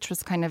taken, which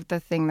was kind of the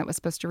thing that was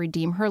supposed to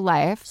redeem her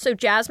life. So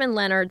Jasmine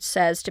Leonard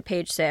says to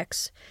Page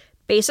 6,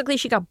 basically,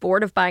 she got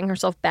bored of buying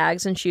herself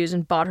bags and shoes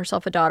and bought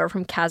herself a daughter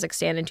from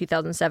Kazakhstan in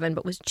 2007,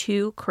 but was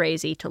too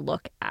crazy to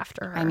look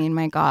after her. I mean,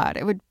 my God,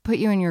 it would put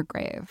you in your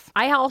grave.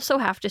 I also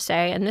have to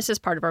say, and this is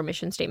part of our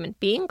mission statement,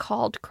 being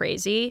called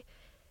crazy,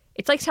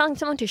 it's like telling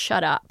someone to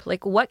shut up.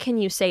 Like, what can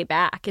you say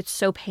back? It's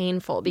so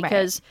painful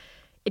because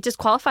it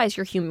disqualifies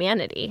your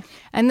humanity.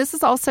 And this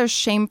is also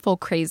shameful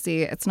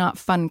crazy. It's not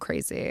fun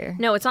crazy.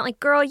 No, it's not like,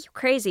 girl, you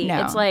crazy.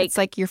 No, it's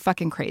like you're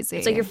fucking crazy.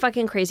 It's like you're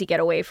fucking crazy.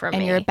 Get away from me.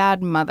 And you're a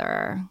bad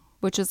mother.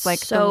 Which is like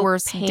so the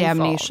worst painful.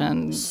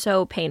 Damnation.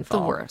 So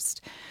painful. The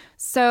worst.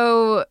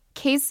 So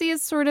Casey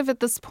is sort of at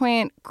this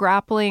point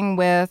grappling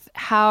with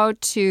how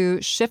to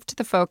shift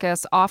the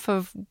focus off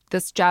of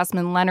this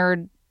Jasmine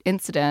Leonard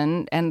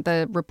incident and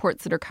the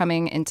reports that are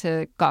coming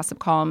into gossip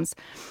columns.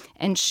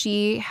 And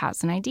she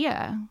has an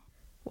idea.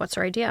 What's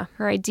her idea?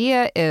 Her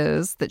idea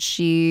is that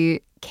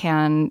she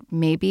can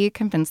maybe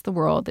convince the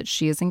world that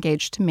she is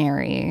engaged to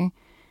marry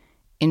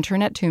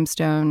internet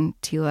tombstone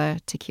Tila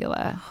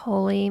Tequila.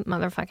 Holy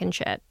motherfucking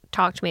shit.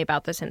 Talk to me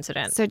about this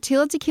incident. So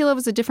Tila Tequila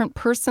was a different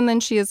person than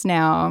she is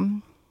now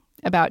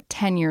about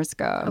 10 years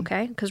ago.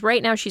 Okay. Because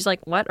right now she's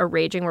like, what? A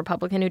raging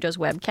Republican who does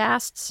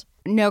webcasts?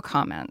 No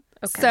comment.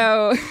 Okay.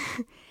 So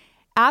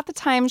at the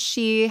time,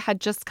 she had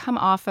just come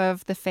off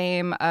of the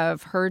fame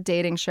of her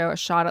dating show, A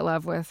Shot at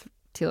Love with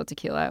Tila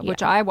Tequila,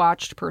 which I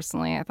watched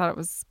personally. I thought it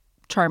was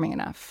charming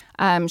enough.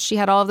 She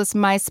had all of this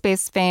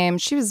MySpace fame.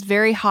 She was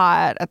very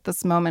hot at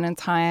this moment in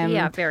time.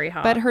 Yeah, very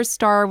hot. But her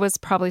star was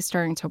probably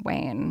starting to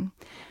wane.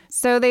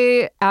 So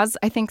they, as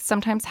I think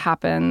sometimes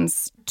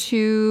happens,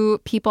 two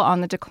people on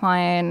the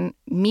decline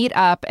meet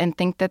up and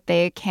think that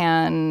they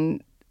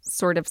can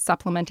sort of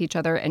supplement each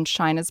other and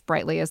shine as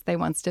brightly as they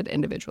once did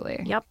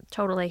individually. Yep,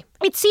 totally.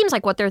 It seems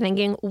like what they're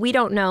thinking. We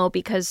don't know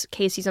because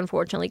Casey's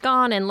unfortunately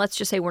gone, and let's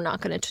just say we're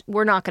not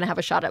gonna have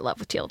a shot at love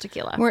with Tila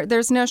Tequila.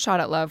 There's no shot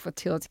at love with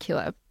Tila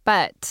Tequila.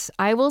 But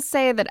I will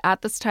say that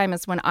at this time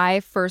is when I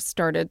first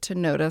started to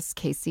notice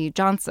Casey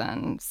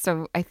Johnson.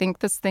 So I think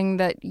this thing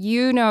that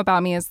you know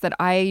about me is that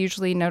I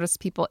usually notice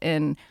people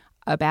in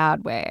a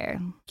bad way.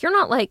 You're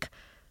not like,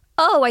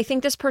 oh, I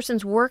think this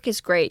person's work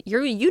is great.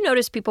 You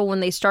notice people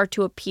when they start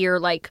to appear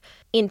like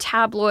in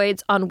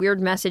tabloids, on weird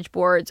message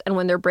boards, and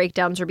when their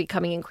breakdowns are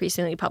becoming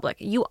increasingly public.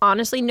 You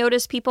honestly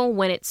notice people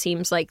when it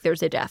seems like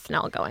there's a death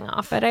knell going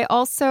off. But I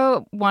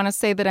also want to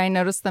say that I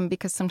notice them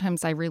because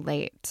sometimes I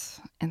relate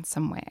in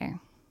some way.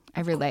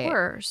 I relate. Of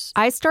course.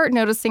 I start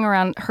noticing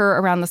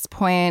around this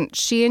point.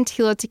 She and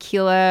Tila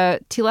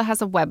Tequila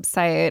has a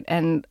website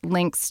and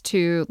links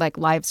to like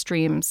live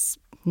streams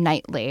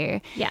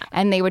nightly. Yeah.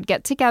 And they would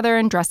get together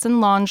and dress in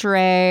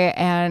lingerie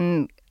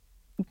and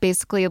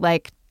basically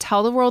like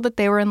tell the world that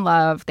they were in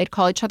love. They'd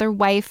call each other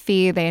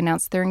wifey. They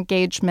announced their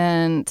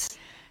engagement.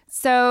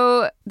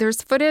 So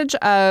there's footage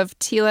of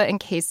Tila and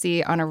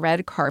Casey on a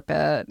red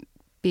carpet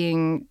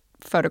being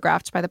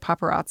photographed by the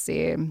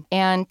paparazzi.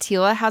 And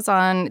Tila has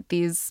on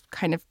these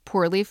kind of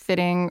poorly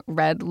fitting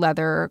red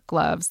leather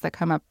gloves that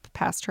come up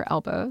past her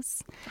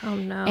elbows. Oh,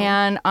 no.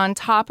 And on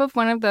top of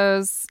one of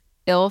those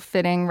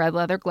ill-fitting red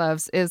leather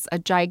gloves is a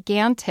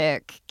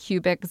gigantic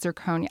cubic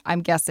zirconia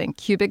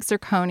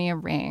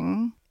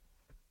ring.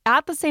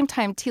 At the same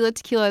time, Tila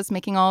Tequila is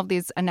making all of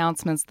these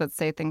announcements that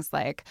say things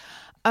like,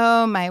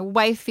 oh, my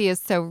wifey is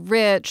so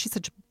rich. She's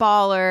such a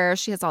baller.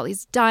 She has all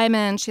these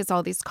diamonds. She has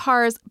all these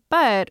cars.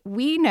 But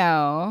we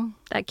know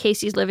that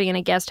Casey's living in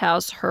a guest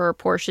house.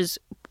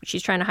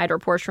 She's trying to hide her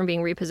Porsche from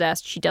being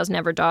repossessed. She doesn't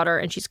have her daughter,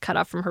 and she's cut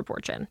off from her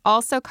fortune.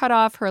 Also cut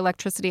off her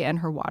electricity and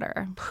her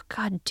water.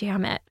 God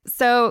damn it.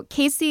 So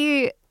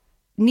Casey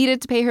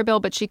needed to pay her bill,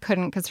 but she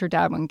couldn't because her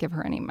dad wouldn't give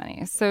her any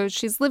money. So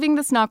she's living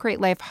this not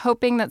great life,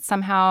 hoping that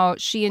somehow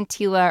she and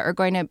Tila are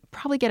going to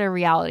probably get a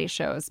reality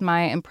show, is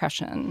my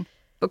impression.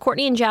 But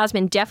Courtney and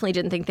Jasmine definitely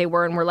didn't think they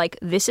were and were like,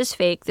 this is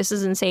fake, this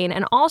is insane,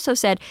 and also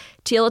said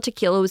Tila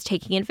Tequila was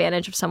taking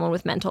advantage of someone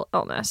with mental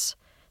illness.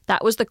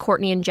 That was the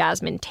Courtney and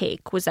Jasmine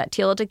take, was that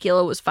Tila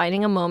Tequila was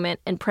finding a moment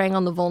and preying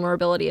on the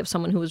vulnerability of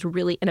someone who was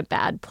really in a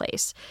bad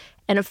place.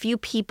 And a few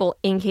people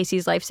in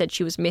Casey's life said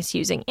she was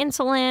misusing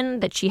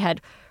insulin, that she had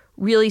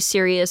really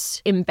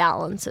serious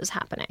imbalances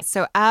happening.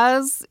 So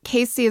as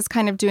Casey is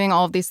kind of doing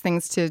all of these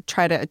things to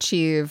try to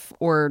achieve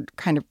or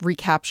kind of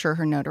recapture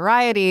her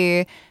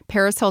notoriety,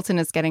 Paris Hilton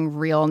is getting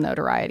real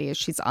notoriety.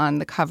 She's on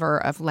the cover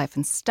of Life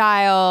and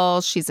Style.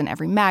 She's in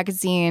every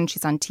magazine.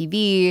 She's on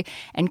TV.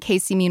 And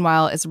Casey,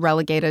 meanwhile, is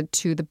relegated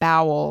to the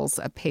bowels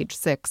of Page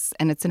Six,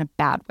 and it's in a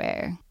bad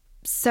way.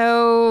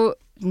 So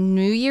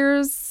New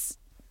Year's,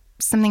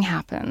 something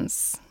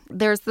happens.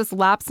 There's this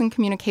lapse in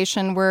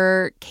communication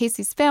where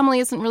Casey's family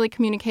isn't really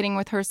communicating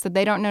with her, so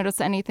they don't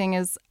notice anything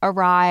is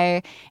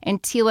awry.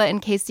 And Tila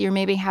and Casey are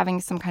maybe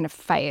having some kind of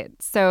fight,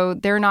 so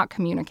they're not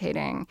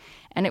communicating.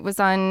 And it was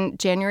on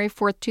January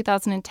 4th,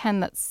 2010,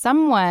 that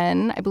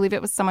someone, I believe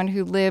it was someone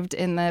who lived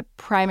in the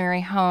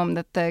primary home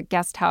that the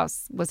guest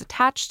house was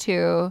attached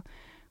to,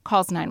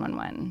 calls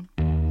 911.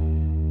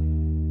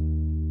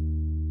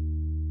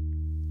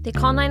 They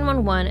call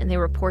 911 and they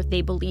report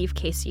they believe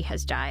Casey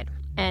has died.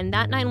 And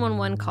that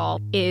 911 call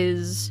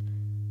is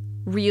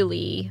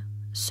really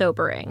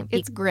sobering.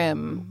 It's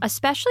grim.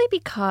 Especially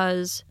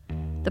because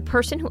the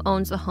person who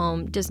owns the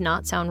home does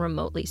not sound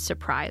remotely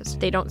surprised.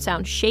 They don't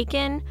sound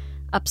shaken,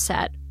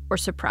 upset, or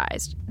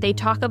surprised. They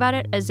talk about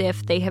it as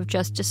if they have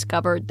just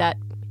discovered that,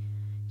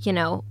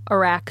 a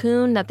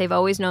raccoon that they've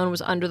always known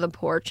was under the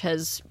porch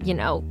has,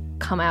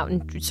 come out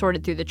and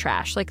sorted through the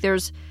trash. Like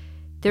there's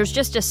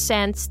just a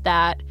sense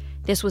that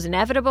this was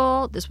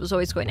inevitable, this was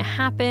always going to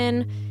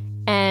happen.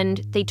 And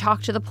they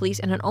talk to the police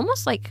in an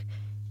almost like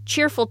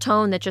cheerful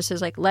tone that just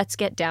is like, let's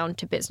get down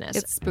to business.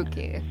 It's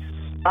spooky.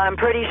 I'm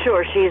pretty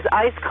sure she's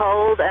ice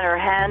cold and her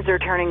hands are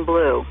turning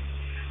blue.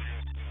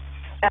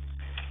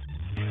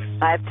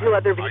 I have two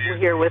other people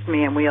here with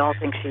me and we all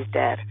think she's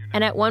dead.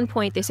 And at one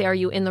point they say, are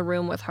you in the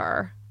room with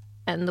her?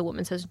 And the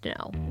woman says,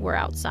 no, we're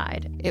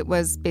outside. It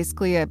was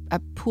basically a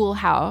pool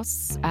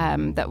house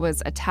that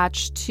was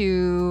attached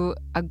to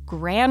a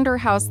grander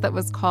house that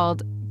was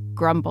called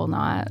Grumble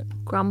Knot.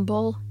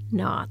 Grumble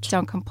Knot.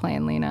 Don't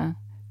complain, Lena.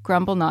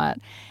 Grumble Knot.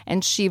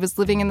 And she was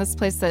living in this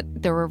place that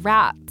there were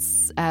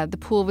rats. The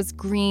pool was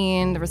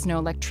green. There was no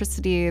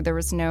electricity. There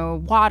was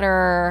no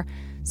water.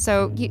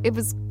 So it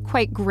was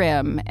quite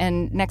grim.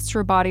 And next to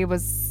her body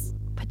was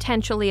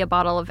potentially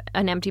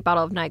an empty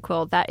bottle of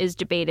NyQuil. That is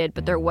debated,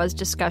 but there was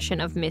discussion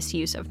of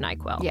misuse of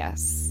NyQuil.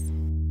 Yes.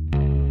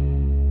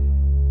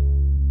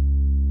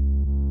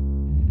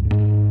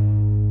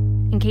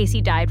 And Casey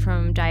died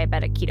from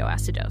diabetic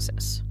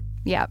ketoacidosis.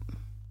 Yep.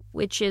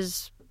 Which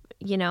is,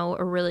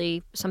 a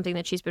really something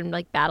that she's been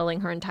like battling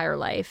her entire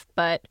life.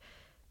 But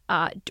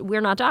we're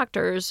not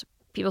doctors.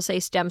 People say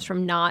stems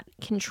from not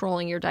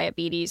controlling your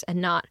diabetes and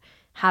not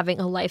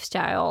having a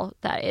lifestyle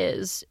that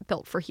is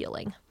built for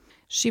healing.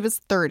 She was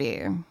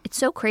 30. It's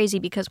so crazy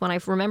because when I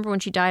remember when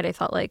she died, I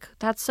thought like,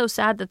 that's so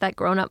sad that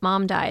grown-up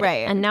mom died.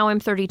 Right. And now I'm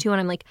 32 and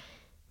I'm like,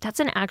 that's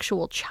an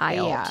actual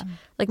child. Yeah.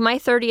 Like my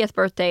 30th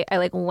birthday, I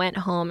like went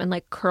home and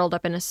like curled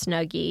up in a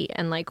Snuggie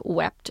and like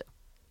wept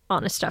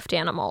on a stuffed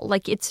animal.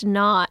 Like it's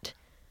not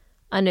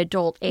an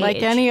adult age.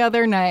 Like any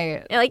other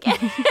night. Like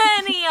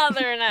any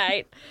other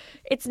night.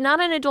 It's not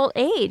an adult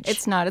age.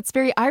 It's not. It's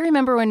very... I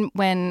remember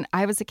when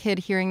I was a kid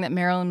hearing that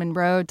Marilyn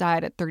Monroe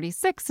died at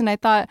 36 and I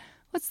thought,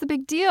 what's the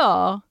big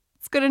deal?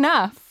 It's good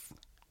enough.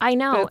 I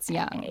know. But it's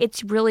young.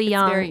 It's really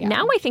young. Very young.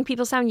 Now I think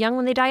people sound young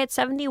when they die at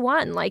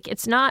 71. Like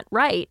it's not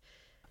right.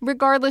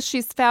 regardless,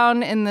 she's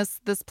found in this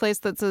place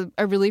that's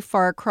a really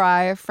far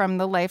cry from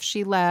the life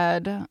she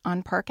led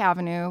on Park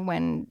Avenue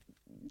when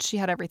she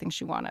had everything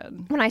she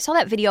wanted. When I saw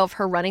that video of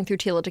her running through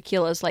Tila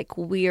Tequila's like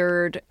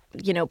weird,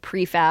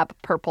 prefab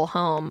purple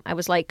home, I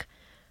was like,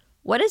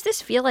 what does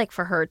this feel like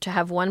for her to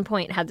have one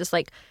point had this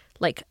like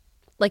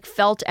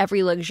felt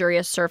every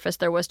luxurious surface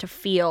there was to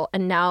feel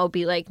and now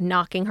be like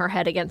knocking her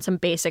head against some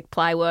basic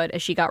plywood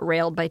as she got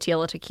railed by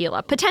Tila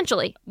Tequila,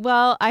 potentially?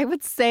 Well, I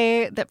would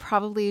say that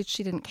probably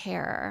she didn't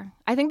care.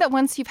 I think that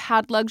once you've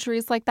had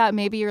luxuries like that,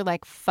 maybe you're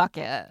like, fuck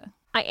it.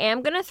 I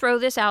am going to throw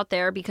this out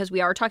there because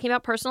we are talking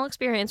about personal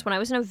experience. When I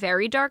was in a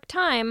very dark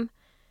time,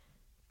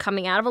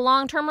 coming out of a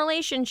long-term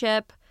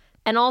relationship,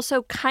 and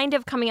also kind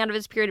of coming out of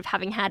this period of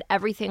having had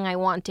everything I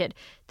wanted,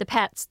 the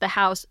pets, the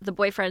house, the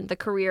boyfriend, the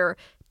career,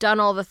 done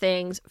all the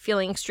things,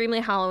 feeling extremely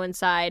hollow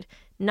inside,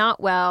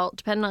 not well,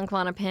 dependent on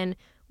Klonopin,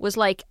 was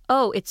like,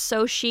 oh, it's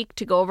so chic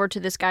to go over to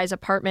this guy's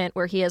apartment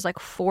where he has like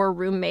 4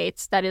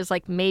 roommates that is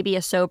like maybe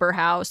a sober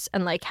house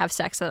and like have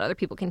sex that other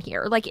people can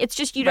hear. Like, it's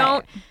just, you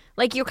don't,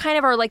 like, you kind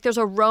of are like, there's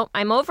a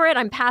I'm over it,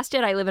 I'm past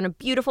it, I live in a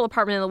beautiful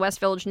apartment in the West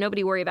Village,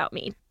 nobody worry about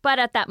me. But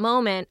at that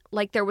moment,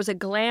 like, there was a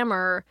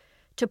glamour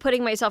to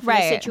putting myself in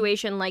a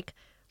situation like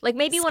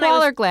maybe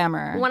squalor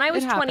glamour. When I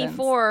was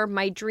 24,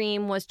 my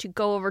dream was to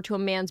go over to a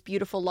man's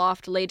beautiful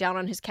loft, lay down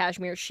on his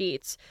cashmere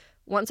sheets.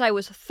 Once I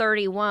was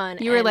 31,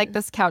 you were like,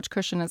 this couch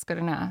cushion is good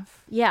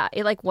enough. Yeah,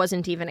 it like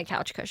wasn't even a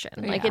couch cushion.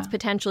 Yeah. Like, it's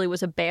potentially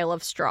was a bale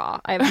of straw.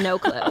 I have no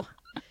clue.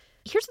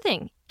 Here's the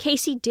thing.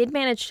 Casey did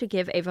manage to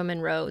give Ava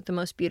Monroe the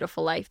most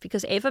beautiful life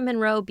because Ava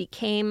Monroe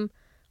became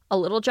a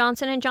little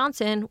Johnson &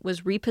 Johnson,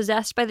 was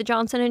repossessed by the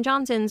Johnson &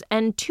 Johnsons,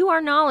 and to our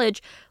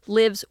knowledge,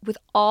 lives with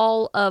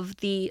all of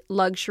the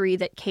luxury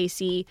that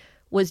Casey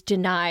was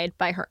denied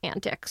by her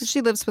antics. She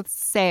lives with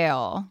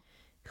Sale,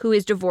 who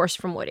is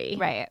divorced from Woody.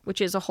 Right. Which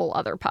is a whole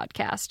other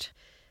podcast.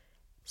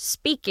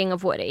 Speaking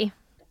of Woody,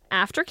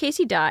 after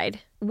Casey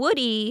died,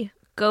 Woody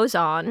goes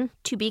on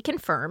to be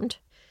confirmed,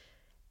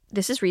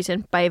 this is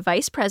recent, by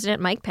Vice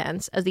President Mike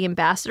Pence as the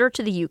ambassador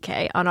to the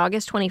UK on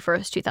August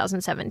 21st,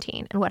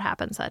 2017. And what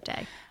happens that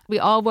day? We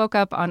all woke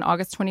up on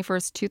August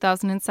 21st,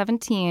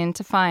 2017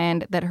 to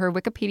find that her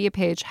Wikipedia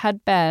page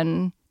had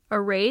been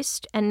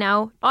erased and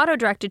now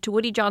auto-directed to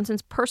Woody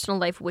Johnson's personal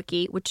life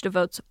wiki, which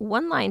devotes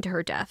one line to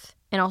her death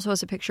and also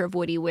has a picture of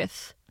Woody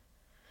with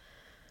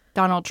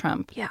Donald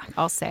Trump. Yeah.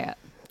 I'll say it.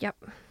 Yep.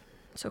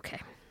 It's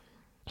okay.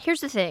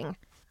 Here's the thing.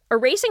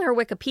 Erasing her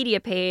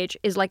Wikipedia page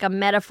is like a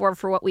metaphor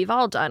for what we've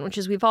all done, which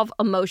is we've all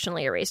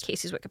emotionally erased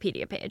Casey's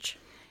Wikipedia page.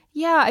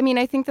 Yeah, I mean,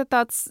 I think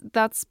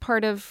that's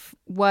part of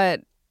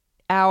what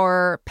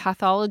our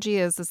pathology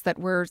is that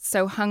we're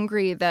so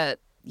hungry that,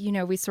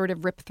 we sort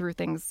of rip through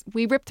things.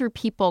 We rip through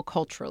people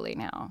culturally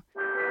now.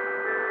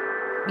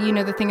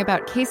 The thing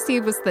about Casey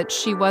was that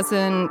she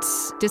wasn't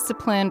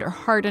disciplined or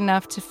hard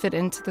enough to fit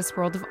into this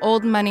world of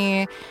old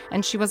money,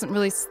 and she wasn't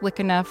really slick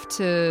enough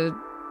to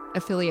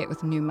affiliate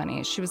with new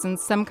money. She was in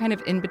some kind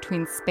of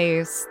in-between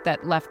space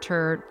that left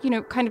her,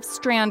 kind of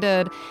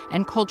stranded,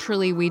 and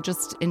culturally we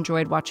just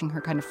enjoyed watching her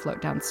kind of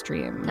float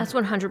downstream. That's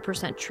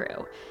 100%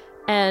 true.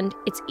 And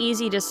it's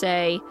easy to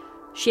say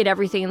she had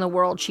everything in the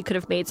world. She could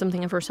have made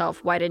something of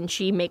herself. Why didn't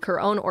she make her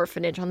own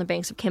orphanage on the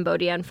banks of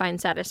Cambodia and find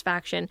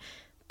satisfaction?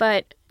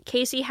 But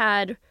Casey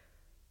had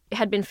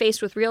been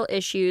faced with real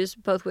issues,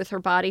 both with her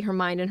body, her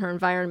mind, and her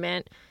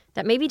environment,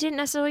 that maybe didn't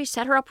necessarily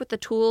set her up with the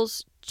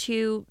tools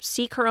to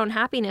seek her own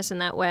happiness in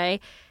that way.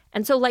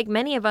 And so, like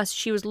many of us,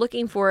 she was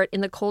looking for it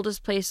in the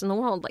coldest place in the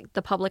world, like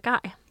the public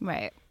eye.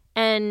 Right.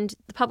 And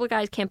the public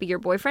eye can't be your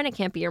boyfriend, it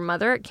can't be your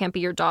mother, it can't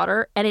be your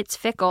daughter, and it's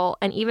fickle.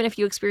 And even if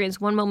you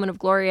experience one moment of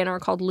glory and are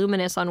called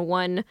luminous on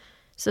one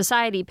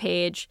society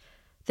page,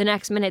 the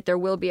next minute there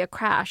will be a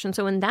crash. And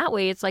so in that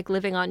way, it's like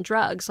living on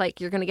drugs.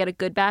 Like, you're going to get a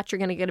good batch, you're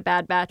going to get a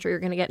bad batch, or you're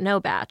going to get no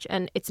batch.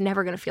 And it's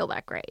never going to feel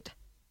that great.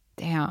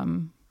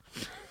 Damn.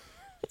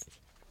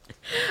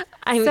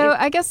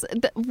 I guess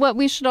what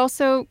we should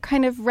also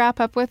kind of wrap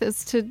up with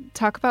is to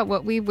talk about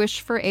what we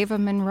wish for Ava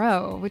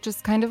Monroe, which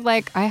is kind of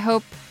like, I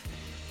hope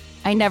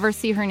I never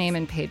see her name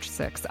in page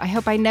 6. I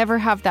hope I never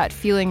have that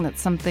feeling that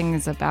something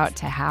is about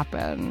to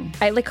happen.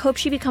 I hope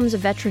she becomes a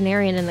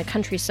veterinarian in the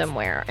country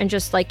somewhere and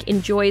just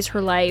enjoys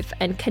her life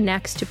and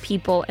connects to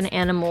people and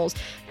animals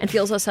and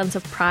feels a sense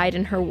of pride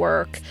in her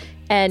work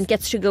and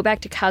gets to go back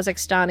to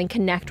Kazakhstan and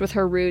connect with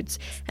her roots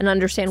and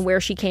understand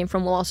where she came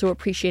from while also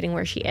appreciating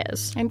where she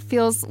is. And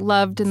feels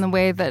loved in the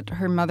way that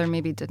her mother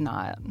maybe did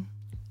not.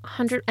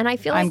 100, and I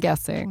feel I'm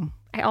guessing.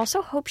 I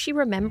also hope she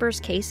remembers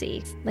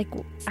Casey.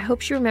 I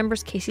hope she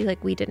remembers Casey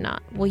like we did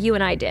not. Well, you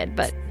and I did,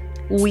 but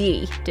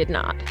we did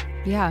not.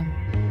 Yeah.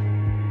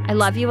 I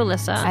love you,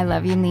 Alissa. I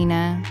love you,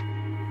 Lena.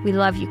 We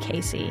love you,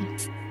 Casey.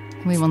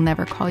 We will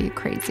never call you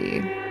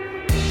crazy.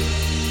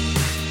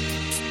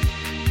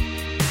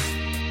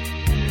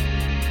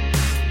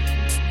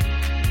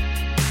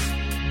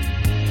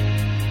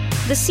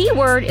 The C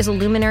Word is a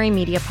Luminary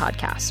Media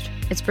podcast.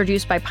 It's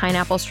produced by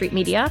Pineapple Street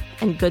Media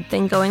and Good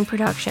Thing Going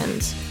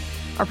Productions.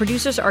 Our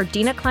producers are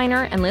Dina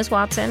Kleiner and Liz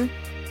Watson.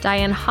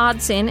 Diane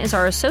Hodson is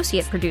our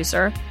associate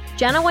producer.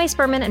 Jenna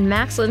Weiss-Berman and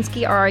Max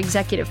Linsky are our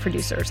executive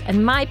producers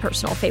and my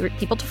personal favorite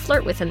people to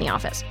flirt with in the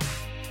office.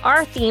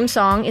 Our theme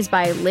song is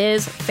by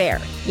Liz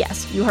Phair.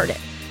 Yes, you heard it.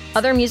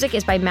 Other music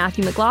is by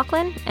Matthew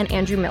McLaughlin and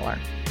Andrew Miller.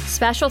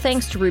 Special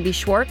thanks to Ruby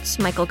Schwartz,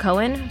 Michael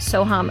Cohen,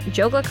 Soham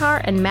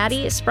Joglekar, and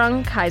Maddie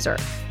Sprung-Kaiser.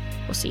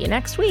 We'll see you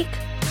next week.